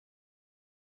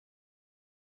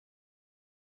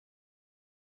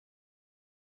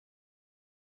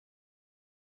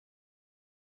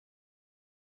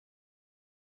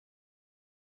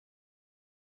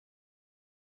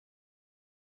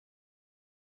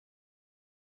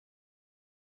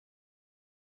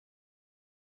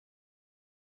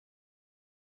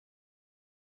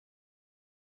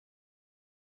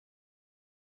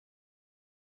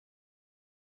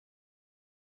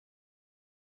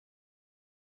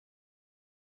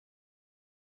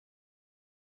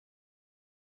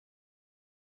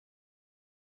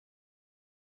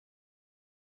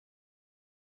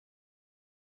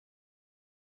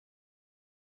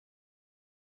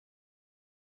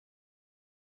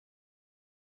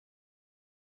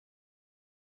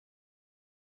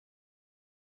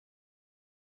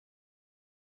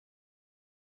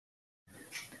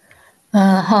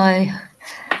 Hi,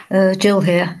 Jill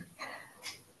here.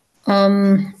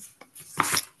 I've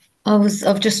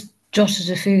just jotted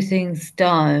a few things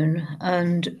down,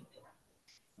 and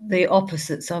the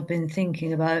opposites I've been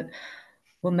thinking about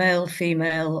were male,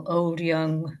 female, old,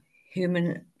 young,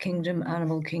 human kingdom,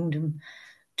 animal kingdom,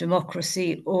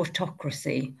 democracy,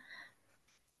 autocracy.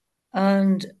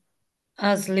 And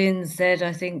as Lynn said,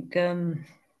 I think the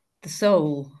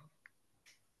soul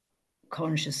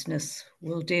consciousness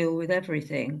will deal with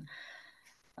everything.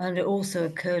 And it also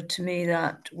occurred to me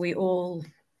that we all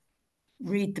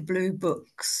read the blue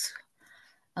books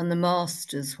and the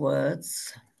master's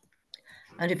words.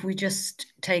 And if we just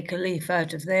take a leaf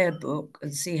out of their book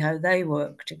and see how they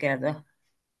work together,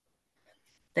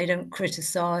 they don't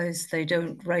criticize, they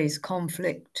don't raise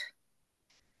conflict,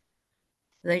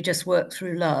 they just work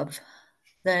through love,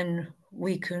 then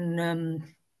we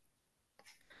can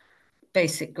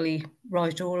basically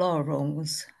right all our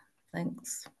wrongs.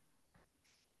 Thanks.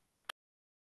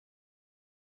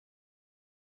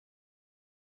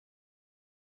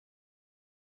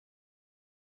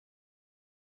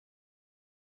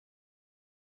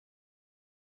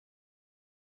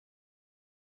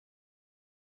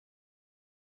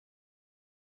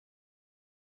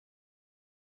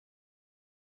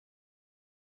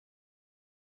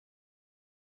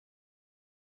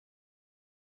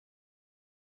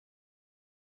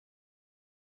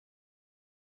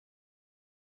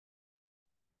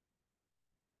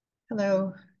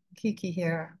 Hello, Kiki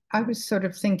here. I was sort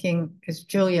of thinking, as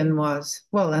Julian was,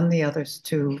 well, and the others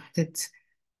too, that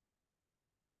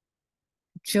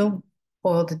Jill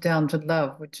boiled it down to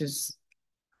love, which is,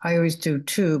 I always do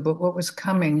too, but what was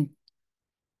coming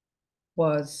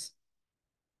was,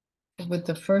 with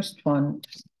the first one,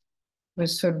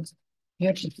 was sort of, you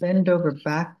have to bend over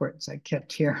backwards, I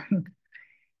kept hearing.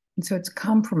 And so it's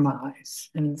compromise.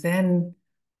 And then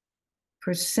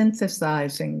for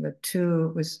synthesizing the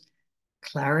two was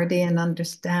clarity and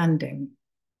understanding.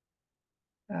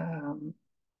 And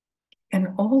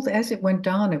all as it went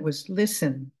on, it was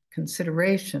listen,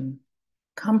 consideration,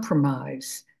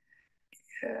 compromise.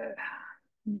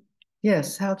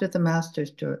 Yes, how did the masters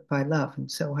do it? By love.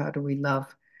 And so how do we love?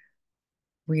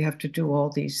 We have to do all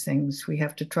these things. We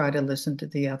have to try to listen to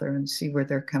the other and see where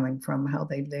they're coming from, how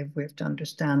they live. We have to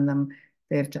understand them.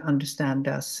 They have to understand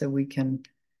us so we can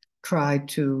try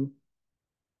to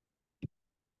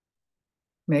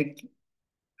make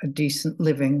a decent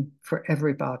living for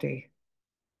everybody.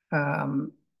 But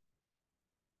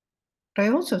I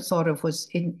also thought of was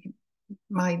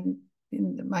my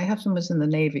husband was in the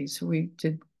Navy, so we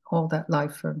did all that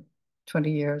life for 20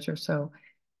 years or so.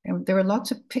 And there were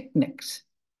lots of picnics.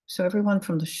 So everyone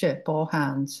from the ship, all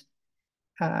hands,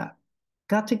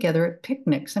 got together at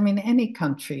picnics. I mean, any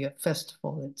country, a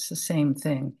festival, it's the same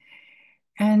thing.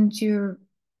 And you're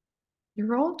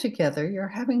all together, you're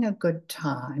having a good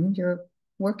time, you're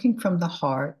working from the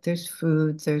heart, there's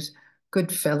food, there's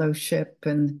good fellowship,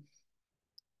 and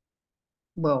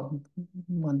well,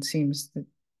 one seems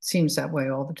that way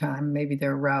all the time. Maybe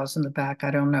they're aroused in the back, I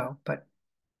don't know. But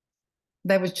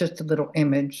that was just a little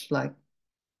image, like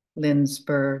Lynn's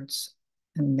birds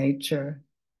and nature,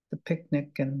 the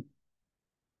picnic, and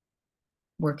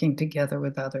working together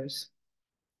with others.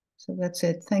 So that's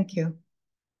it. Thank you.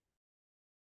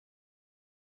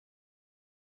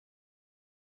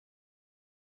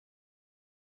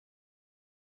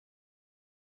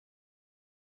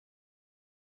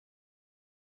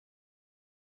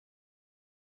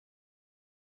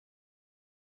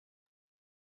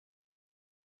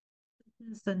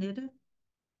 Sanette,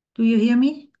 do you hear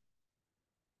me?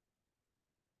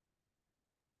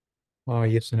 Oh,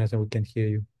 yes, Aneta, we can hear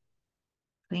you.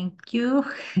 Thank you.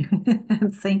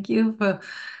 Thank you for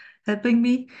helping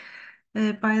me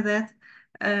by that.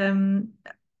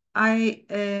 I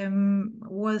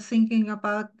was thinking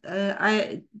about,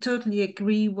 I totally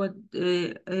agree what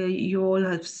you all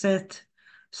have said.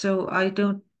 So I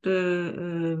don't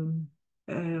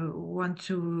want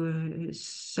to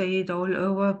say it all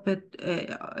over, but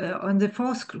on the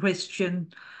fourth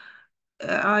question,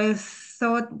 I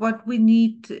thought what we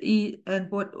need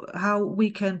and how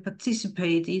we can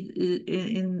participate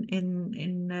in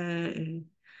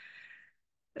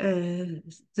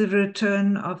the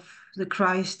return of the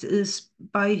Christ is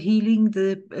by healing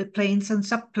the planes and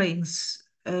subplanes.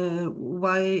 I'm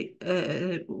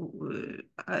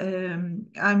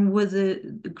with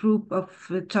a group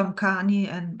of Tom Carney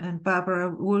and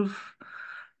Barbara Wolf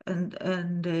and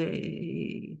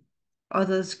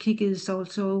others. Kiki is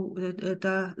also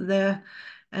there,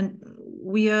 and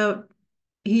we are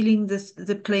healing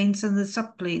the planes and the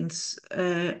subplanes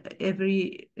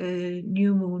every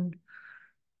new moon.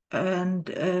 And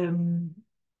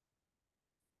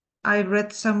I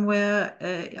read somewhere,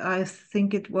 I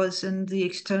think it was in the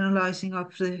externalizing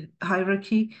of the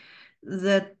hierarchy,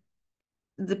 that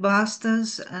the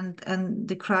masters and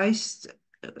the Christ,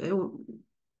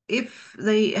 if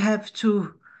they have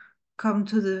to come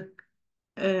to the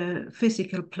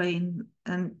physical plane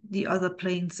and the other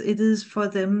planes, it is for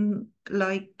them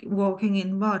like walking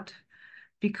in mud,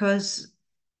 because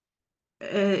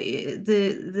the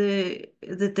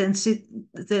density,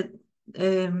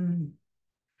 um,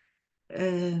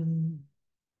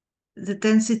 the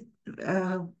density,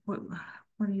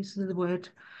 what is the word?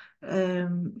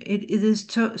 It is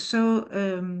so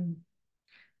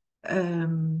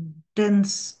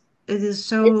dense. It is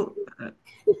so.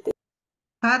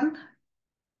 Pardon?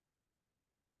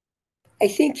 I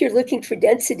think you're looking for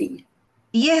density.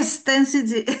 Yes,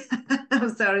 density.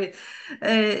 I'm sorry.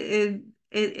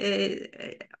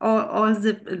 All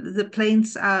the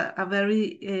planes are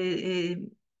very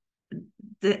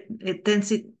the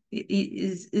density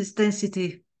is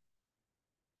density.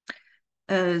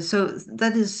 So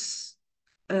that is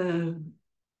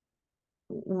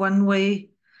one way,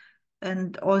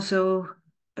 and also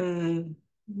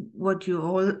what you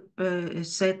all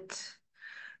said,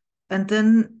 and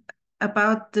then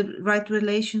about the right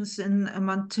relations in a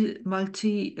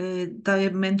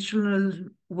multi-dimensional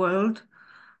world.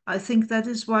 I think that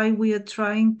is why we are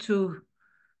trying to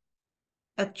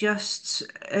adjust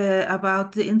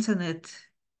about the internet.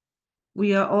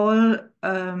 We are all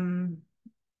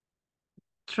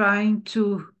trying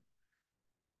to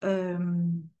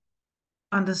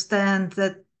understand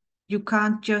that you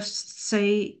can't just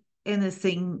say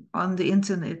anything on the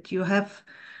internet. You have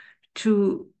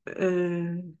to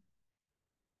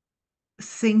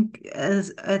think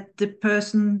as at the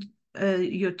person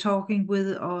you're talking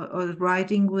with or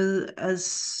writing with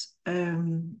as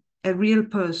a real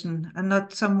person, and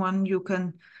not someone you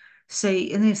can say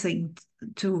anything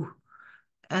to,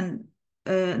 and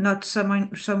not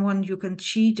someone you can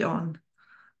cheat on.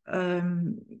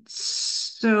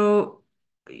 So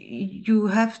you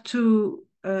have to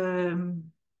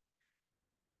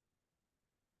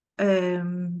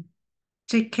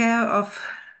take care of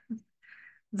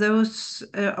those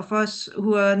of us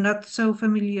who are not so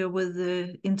familiar with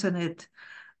the internet,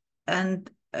 and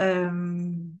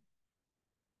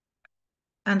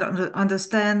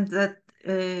understand that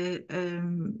it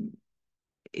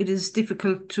is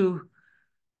difficult to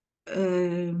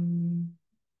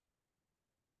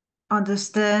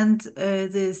understand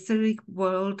the etheric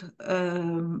world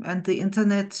and the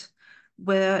internet,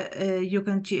 where you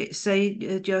can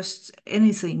say just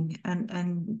anything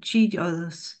and cheat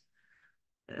others.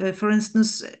 For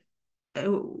instance,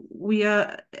 we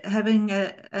are having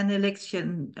an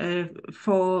election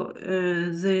for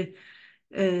the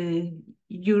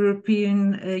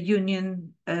European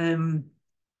Union in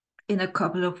a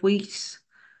couple of weeks,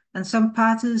 and some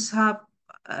parties have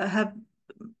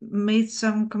made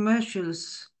some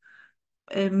commercials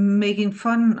making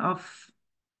fun of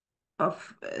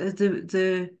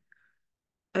the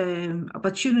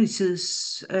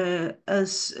opportunities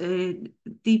as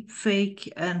deep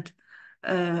fake and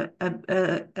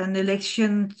an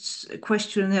election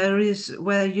questionnaires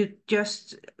where you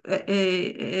just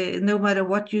no matter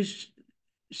what you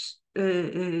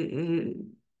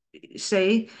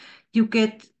say, you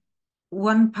get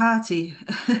one party,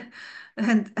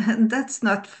 and that's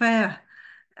not fair.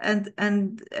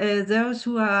 And those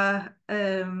who are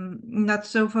not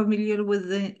so familiar with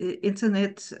the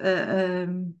internet,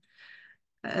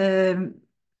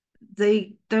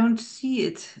 they don't see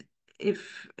it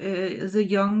if the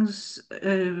youngs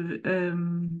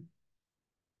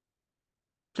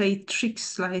play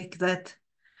tricks like that.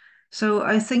 So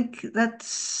I think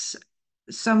that's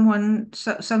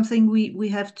something we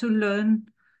have to learn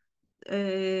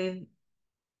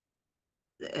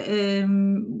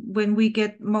when we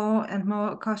get more and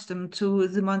more accustomed to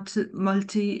the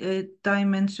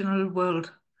multi-dimensional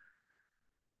world.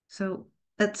 So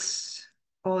that's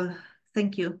all.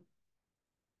 Thank you.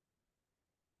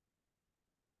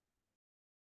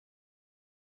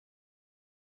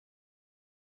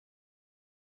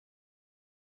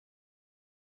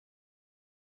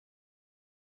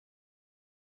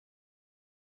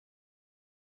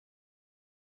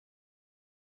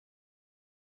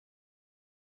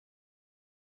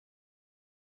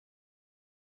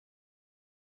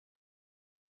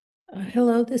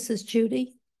 Hello, this is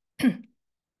Judy.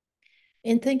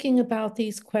 In thinking about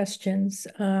these questions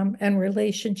and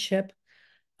relationship,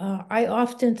 I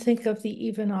often think of the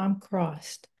even arm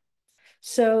crossed.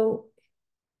 So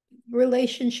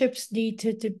relationships need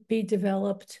to be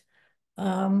developed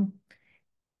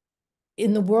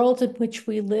in the world in which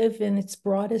we live in its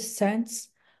broadest sense,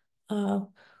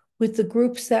 with the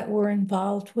groups that we're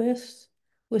involved with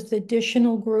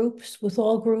additional groups, with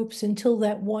all groups until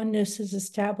that oneness is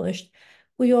established,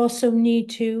 we also need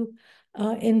to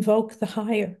invoke the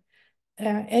higher.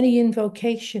 Any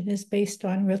invocation is based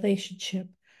on relationship.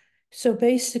 So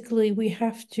basically, we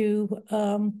have to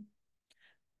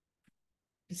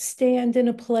stand in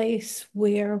a place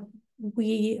where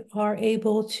we are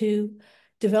able to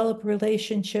develop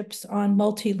relationships on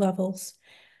multi-levels.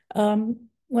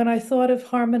 When I thought of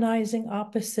harmonizing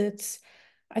opposites,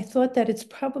 I thought that it's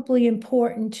probably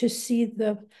important to see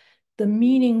the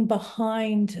meaning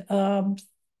behind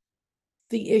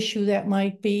the issue that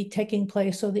might be taking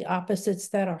place or the opposites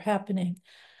that are happening.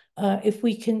 If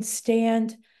we can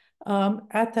stand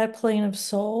at that plane of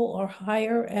soul or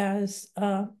higher as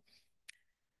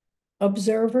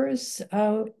observers,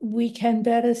 we can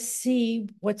better see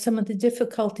what some of the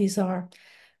difficulties are.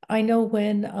 I know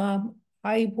when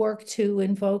I work to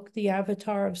invoke the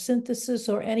avatar of synthesis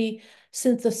or any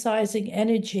synthesizing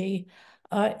energy,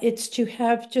 it's to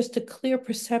have just a clear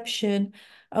perception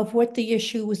of what the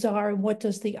issues are and what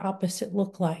does the opposite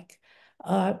look like,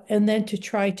 and then to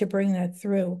try to bring that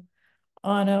through.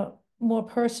 On a more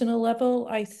personal level,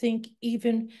 I think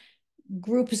even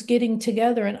groups getting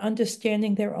together and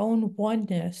understanding their own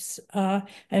oneness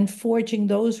and forging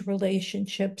those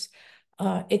relationships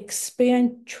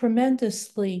expand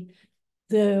tremendously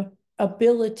the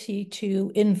ability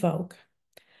to invoke.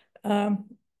 The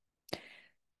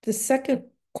second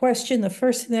question, the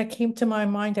first thing that came to my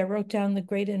mind, I wrote down the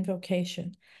great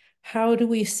invocation. How do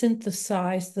we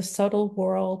synthesize the subtle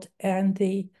world and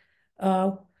the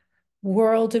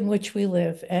world in which we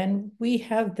live? And we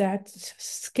have that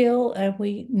skill and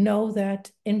we know that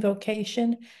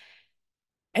invocation,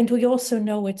 and we also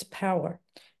know its power.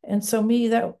 And so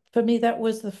for me, that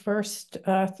was the first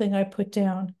thing I put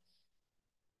down.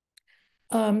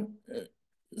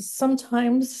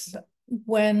 Sometimes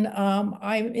when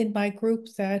I'm in my group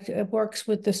that works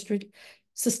with the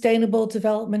sustainable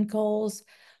development goals,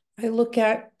 I look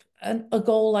at a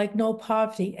goal like no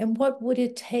poverty, and what would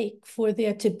it take for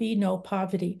there to be no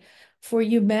poverty, for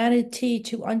humanity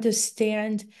to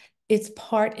understand its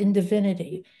part in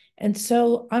divinity. And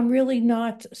so I'm really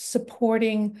not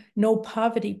supporting no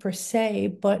poverty per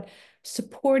se, but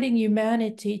supporting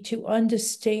humanity to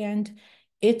understand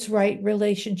its right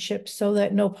relationship so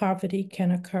that no poverty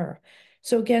can occur.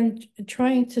 So again,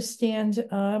 trying to stand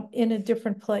in a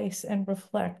different place and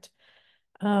reflect.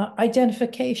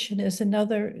 Identification is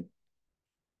another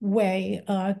way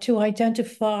to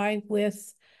identify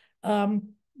with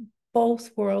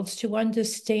both worlds, to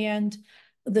understand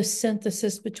the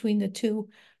synthesis between the two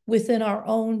within our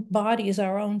own bodies,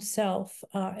 our own self,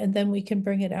 and then we can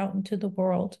bring it out into the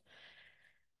world.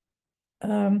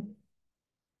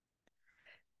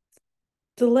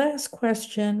 The last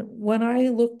question, when I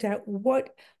looked at what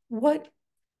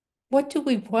do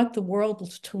we want the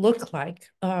world to look like?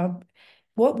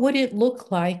 What would it look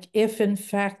like if, in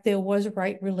fact, there was a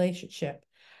right relationship?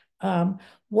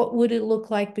 What would it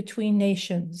look like between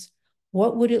nations?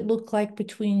 What would it look like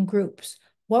between groups?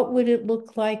 What would it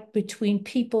look like between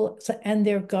people and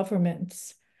their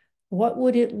governments? What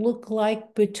would it look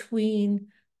like between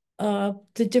the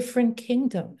different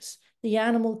kingdoms, the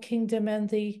animal kingdom and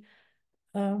the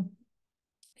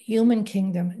human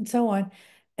kingdom, and so on?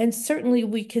 And certainly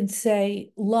we can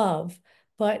say love,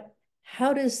 but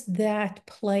how does that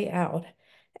play out?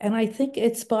 And I think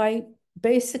it's by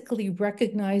basically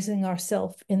recognizing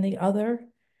ourselves in the other,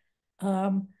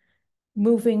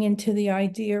 moving into the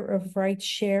idea of right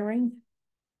sharing.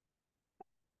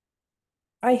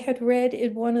 I had read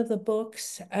in one of the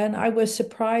books, and I was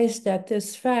surprised at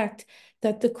this fact,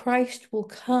 that the Christ will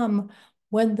come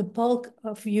when the bulk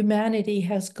of humanity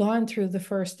has gone through the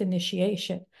first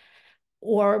initiation,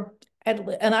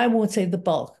 and I won't say the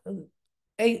bulk,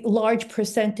 a large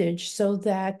percentage, so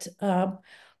that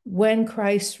when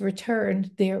Christ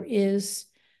returned, there is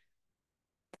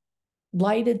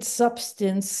lighted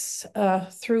substance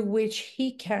through which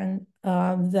he can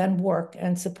then work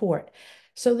and support.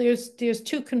 So there's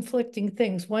two conflicting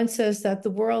things. One says that the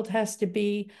world has to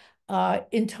be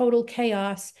in total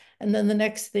chaos, and then the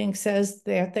next thing says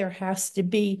that there has to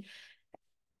be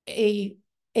a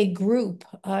group,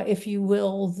 if you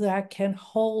will, that can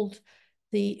hold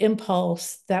the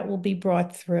impulse that will be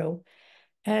brought through.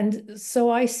 And so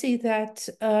I see that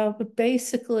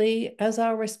basically as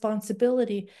our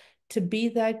responsibility to be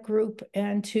that group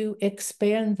and to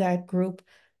expand that group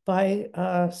by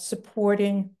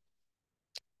supporting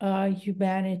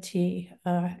humanity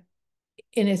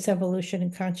in its evolution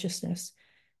and consciousness.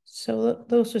 So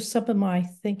those are some of my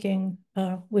thinking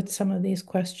with some of these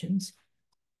questions.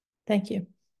 Thank you.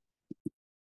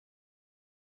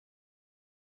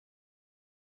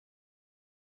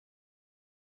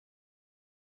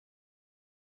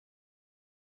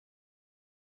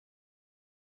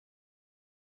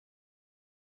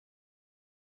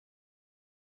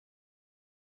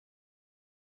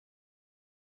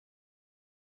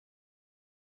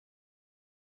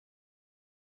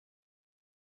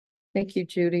 Thank you,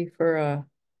 Judy, for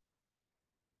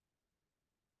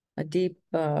a deep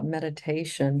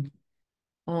meditation.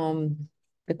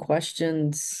 The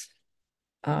questions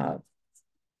were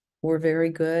very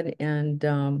good,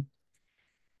 and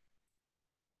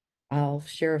I'll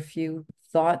share a few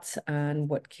thoughts on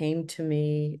what came to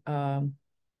me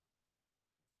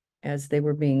as they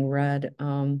were being read.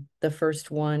 The first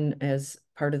one, as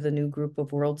part of the new group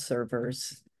of world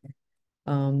servers,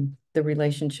 the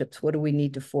relationships. What do we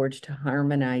need to forge to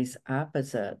harmonize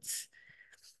opposites?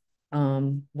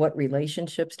 What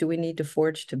relationships do we need to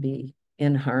forge to be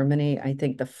in harmony? I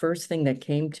think the first thing that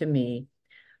came to me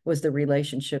was the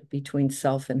relationship between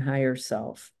self and higher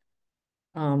self,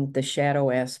 the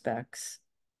shadow aspects,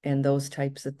 and those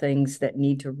types of things that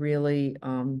need to really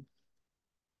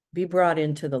be brought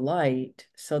into the light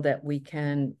so that we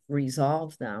can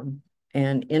resolve them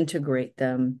and integrate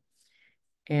them.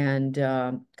 And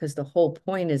because the whole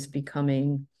point is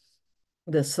becoming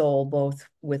the soul, both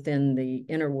within the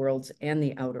inner worlds and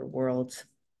the outer worlds.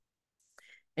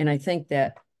 And I think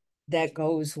that that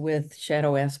goes with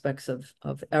shadow aspects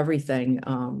of everything,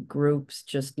 groups,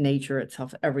 just nature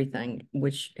itself, everything,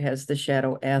 which has the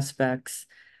shadow aspects.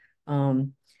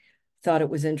 Thought it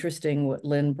was interesting what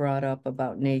Lynn brought up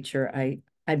about nature.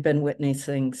 I've been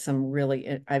witnessing some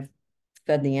really, I've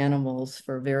fed the animals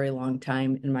for a very long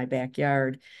time in my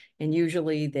backyard, and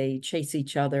usually they chase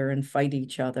each other and fight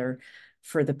each other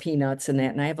for the peanuts and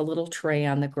that. And I have a little tray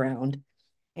on the ground.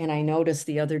 And I noticed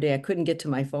the other day, I couldn't get to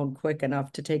my phone quick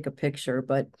enough to take a picture,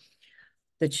 but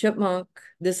the chipmunk,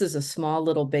 this is a small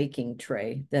little baking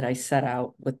tray that I set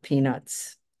out with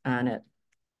peanuts on it.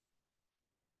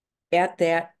 At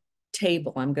that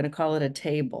table, I'm going to call it a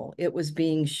table, it was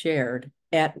being shared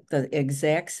at the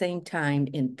exact same time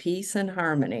in peace and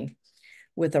harmony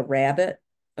with a rabbit,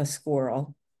 a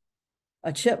squirrel,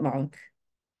 a chipmunk,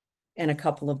 and a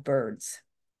couple of birds.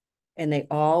 And they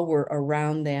all were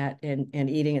around that and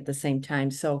eating at the same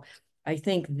time. So I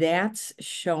think that's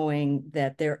showing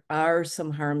that there are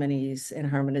some harmonies and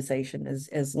harmonization,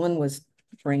 as Lynn was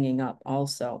bringing up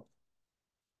also.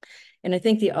 And I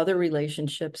think the other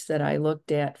relationships that I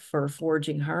looked at for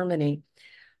forging harmony,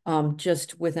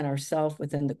 just within ourselves,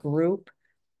 within the group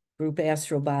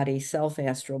astral body, self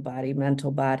astral body, mental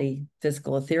body,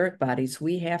 physical etheric bodies,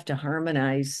 we have to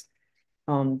harmonize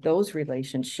those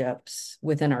relationships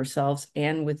within ourselves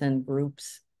and within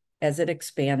groups as it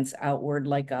expands outward,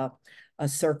 like a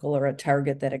circle or a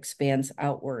target that expands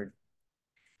outward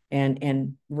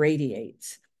and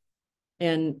radiates.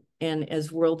 And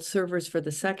as world servers for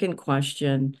the second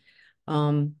question,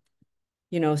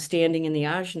 you know, standing in the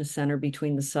ajna center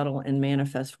between the subtle and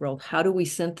manifest world, how do we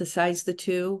synthesize the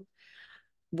two?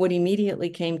 What immediately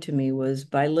came to me was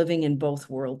by living in both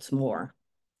worlds more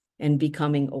and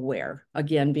becoming aware,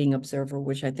 again, being observer,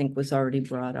 which I think was already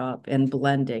brought up, and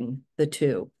blending the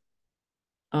two.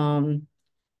 How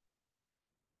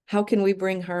can we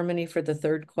bring harmony for the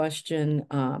third question?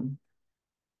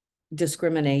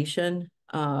 Discrimination.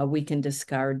 We can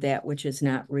discard that which is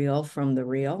not real from the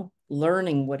real,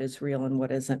 learning what is real and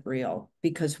what isn't real,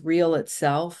 because real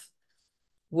itself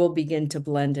will begin to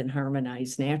blend and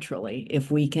harmonize naturally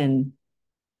if we can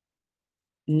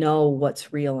know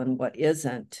what's real and what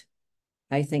isn't.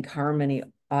 I think harmony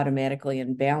automatically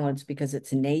in balance, because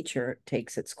it's nature,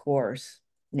 takes its course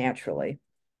naturally.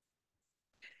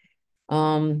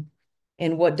 And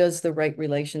what does the right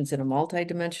relations in a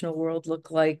multidimensional world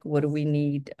look like? What do we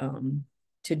need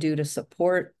to do to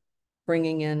support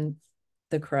bringing in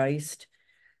the Christ?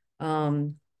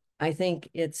 I think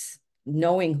it's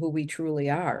knowing who we truly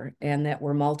are and that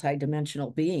we're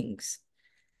multidimensional beings,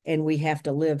 and we have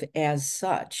to live as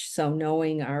such. So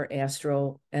knowing our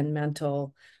astral and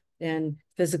mental and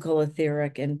physical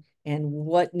etheric and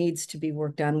what needs to be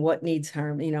worked on, what needs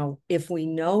harm, you know, if we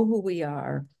know who we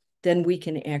are, then we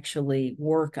can actually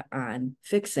work on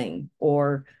fixing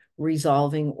or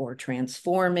resolving or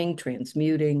transforming,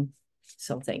 transmuting.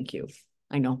 So thank you.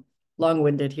 I know,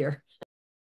 long-winded here.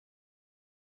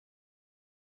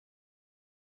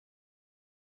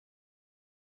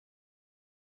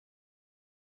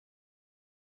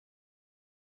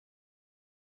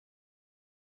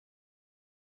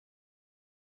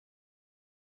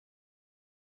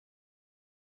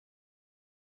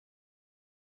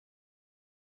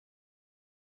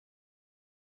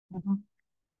 Mhm.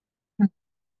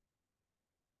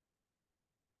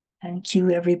 Thank you,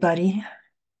 everybody.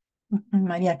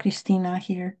 Maria Cristina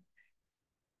here.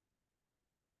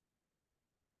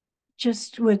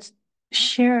 Just would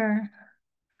share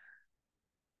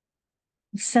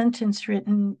a sentence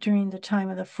written during the time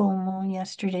of the full moon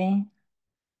yesterday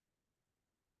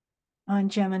on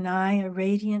Gemini, a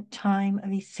radiant time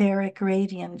of etheric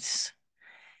radiance.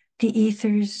 The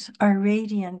ethers are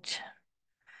radiant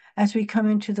as we come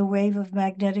into the wave of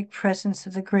magnetic presence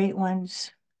of the great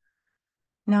ones,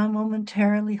 now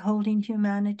momentarily holding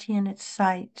humanity in its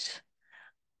sight,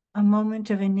 a moment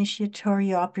of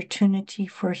initiatory opportunity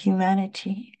for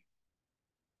humanity,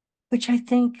 which I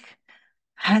think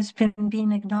has been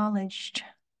being acknowledged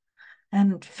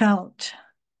and felt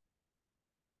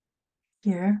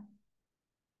here.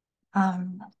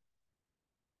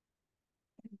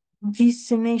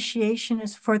 This initiation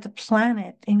is for the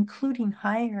planet, including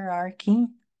hierarchy,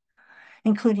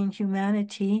 including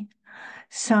humanity,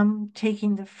 some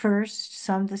taking the first,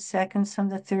 some the second, some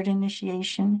the third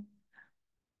initiation.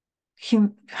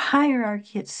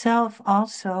 Hierarchy itself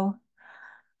also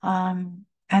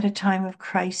at a time of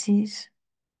crises.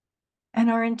 And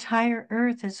our entire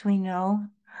earth, as we know,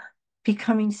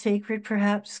 becoming sacred,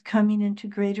 perhaps coming into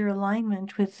greater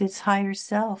alignment with its higher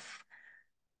self,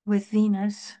 with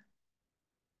Venus.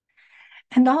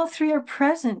 And all three are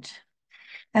present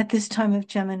at this time of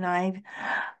Gemini,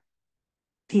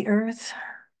 the Earth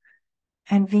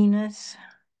and Venus,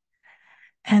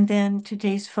 and then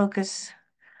today's focus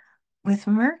with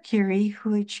Mercury,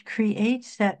 which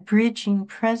creates that bridging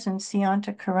presence, the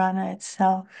Antakarana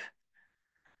itself.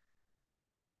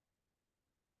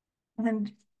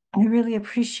 And I really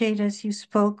appreciate, as you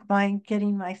spoke, my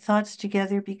getting my thoughts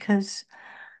together because,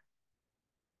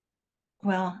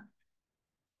 well,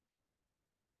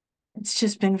 it's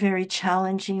just been very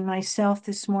challenging myself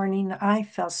this morning. I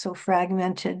felt so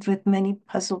fragmented with many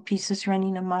puzzle pieces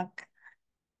running amok.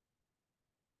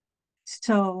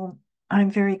 So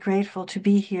I'm very grateful to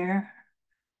be here.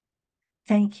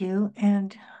 Thank you.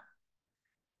 And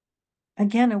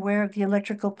again, aware of the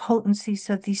electrical potencies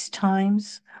of these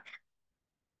times.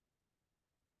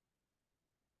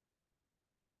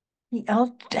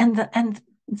 And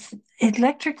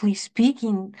electrically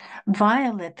speaking,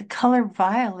 violet, the color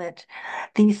violet,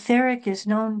 the etheric is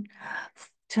known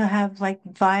to have like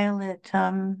violet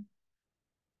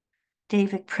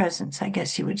Davic presence, I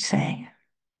guess you would say,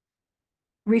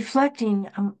 reflecting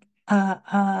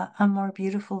a more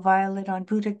beautiful violet on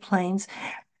Buddhic planes.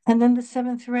 And then the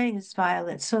seventh ray is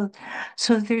violet. So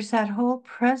there's that whole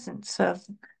presence of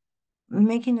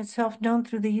making itself known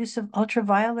through the use of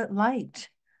ultraviolet light.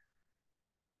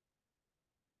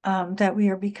 That we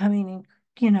are becoming,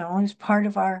 as part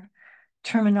of our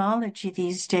terminology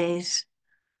these days.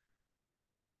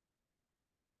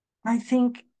 I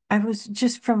think I was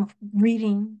just from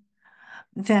reading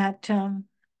that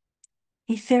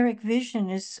etheric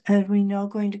vision is, as we know,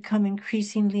 going to come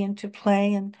increasingly into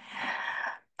play. And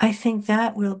I think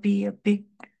that will be a big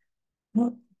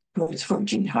voice for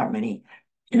gene harmony.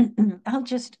 I'll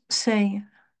just say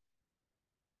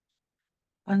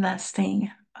one last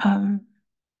thing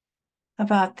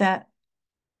about that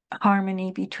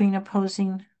harmony between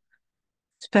opposing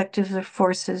perspectives or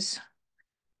forces,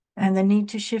 and the need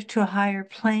to shift to a higher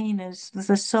plane as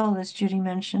the soul, as Judy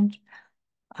mentioned.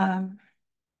 And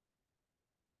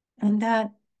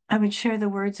that I would share the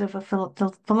words of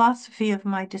the philosophy of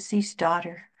my deceased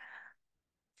daughter.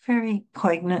 Very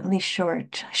poignantly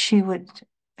short. She would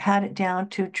had it down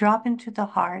to drop into the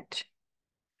heart,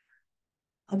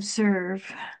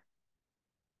 observe,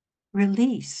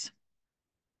 release,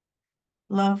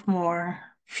 love more,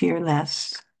 fear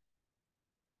less.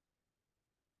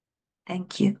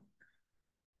 Thank you.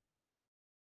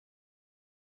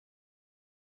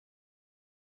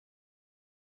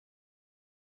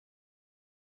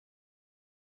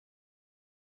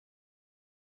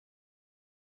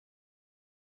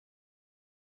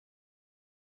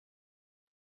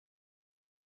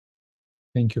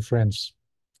 Thank you, friends.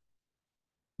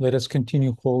 Let us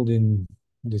continue holding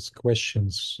these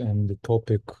questions and the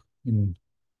topic in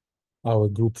our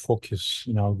group focus,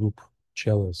 in our group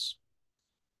chalice.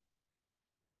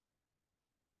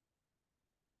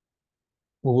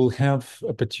 We will have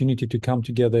opportunity to come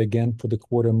together again for the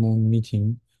quarter moon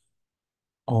meeting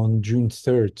on June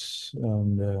 3rd,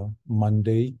 on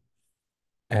Monday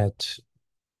at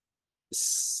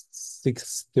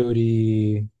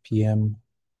 6:30 p.m.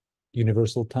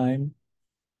 Universal Time.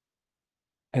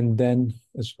 And then,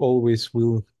 as always,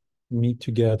 we'll meet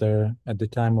together at the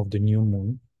time of the new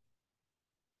moon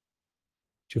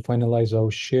to finalize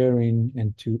our sharing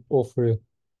and to offer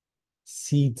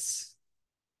seeds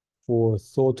for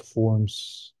thought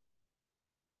forms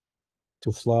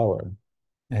to flower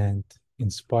and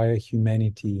inspire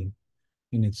humanity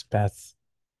in its path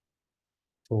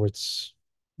towards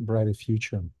a brighter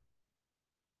future.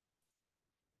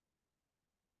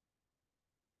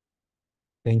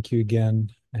 Thank you again,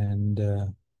 and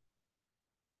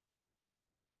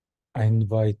I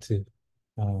invite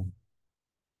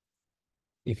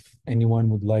if anyone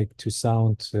would like to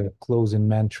sound a closing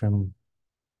mantra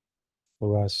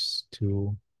for us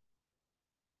to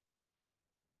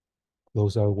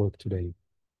close our work today.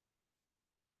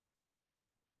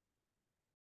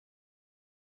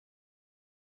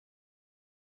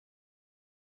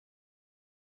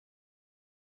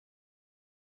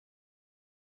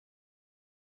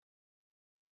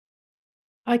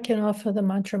 I can offer the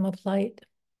mantra of light.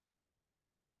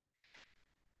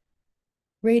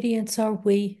 Radiance are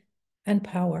we and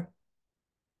power.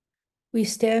 We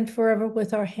stand forever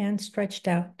with our hands stretched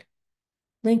out,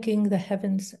 linking the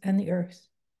heavens and the earth,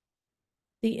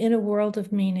 the inner world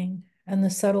of meaning and the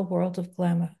subtle world of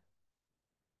glamour.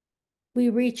 We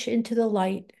reach into the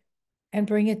light and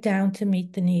bring it down to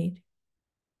meet the need.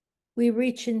 We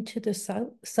reach into the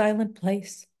silent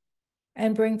place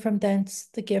and bring from thence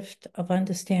the gift of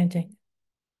understanding.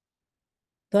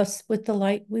 Thus, with the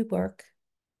light we work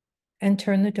and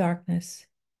turn the darkness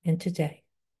into day.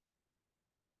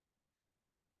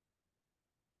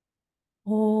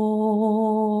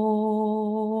 Oh.